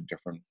into a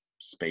different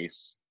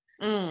space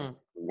Mm,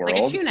 like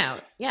a world. tune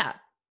out. Yeah.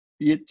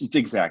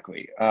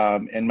 Exactly.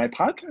 And my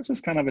podcast is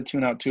kind of a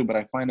tune out too, but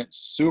I find it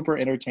super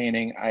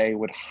entertaining. I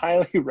would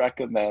highly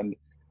recommend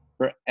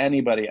for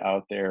anybody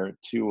out there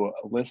to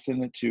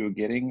listen to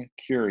Getting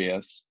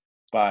Curious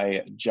by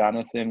was it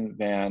Jonathan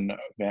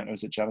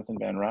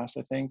Van Ross,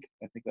 I think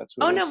that's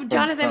who Oh it is. no,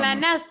 Jonathan Van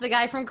From Ness, the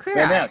guy from Queer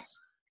Van Eye. Ness.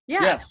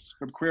 Yeah. Yes,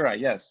 from Queer Eye,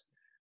 yes.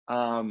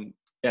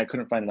 Yeah, I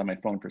couldn't find it on my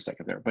phone for a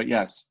second there. But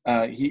yes,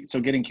 so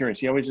Getting Curious,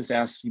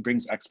 he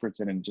brings experts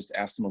in and just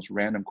asks the most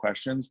random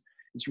questions.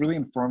 It's really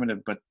informative,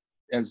 but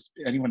as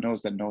anyone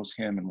knows that knows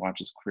him and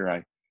watches Queer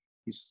Eye,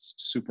 he's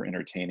super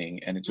entertaining.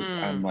 And it just,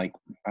 Mm.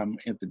 I'm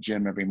at the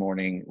gym every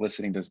morning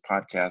listening to his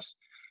podcast,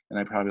 and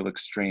I probably look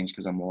strange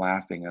because I'm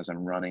laughing as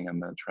I'm running on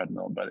the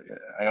treadmill, but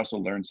I also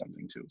learn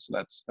something too. So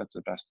that's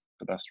the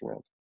best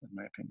world, in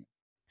my opinion.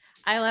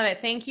 I love it.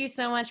 Thank you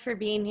so much for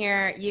being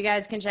here. You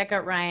guys can check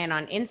out Ryan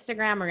on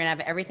Instagram. We're going to have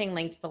everything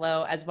linked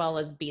below, as well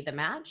as Be the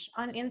Match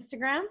on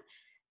Instagram.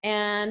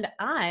 And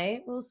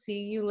I will see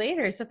you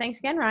later. So thanks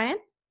again, Ryan.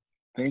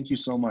 Thank you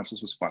so much.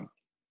 This was fun.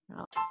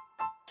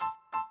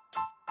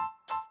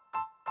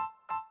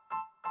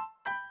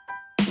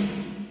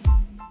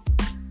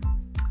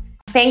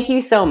 Thank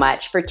you so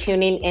much for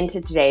tuning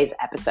into today's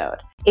episode.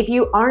 If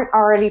you aren't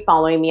already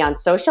following me on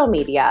social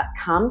media,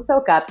 come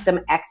soak up some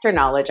extra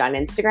knowledge on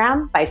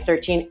Instagram by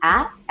searching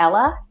at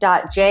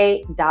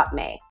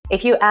ella.j.may.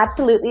 If you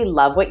absolutely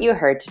love what you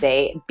heard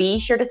today, be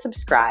sure to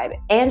subscribe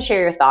and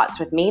share your thoughts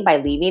with me by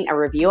leaving a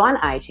review on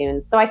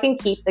iTunes so I can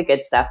keep the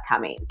good stuff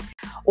coming.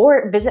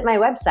 Or visit my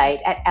website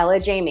at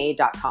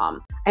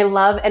ellajmay.com. I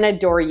love and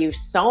adore you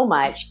so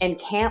much and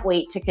can't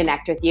wait to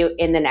connect with you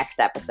in the next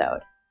episode.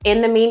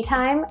 In the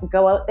meantime,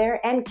 go out there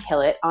and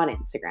kill it on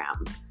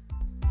Instagram.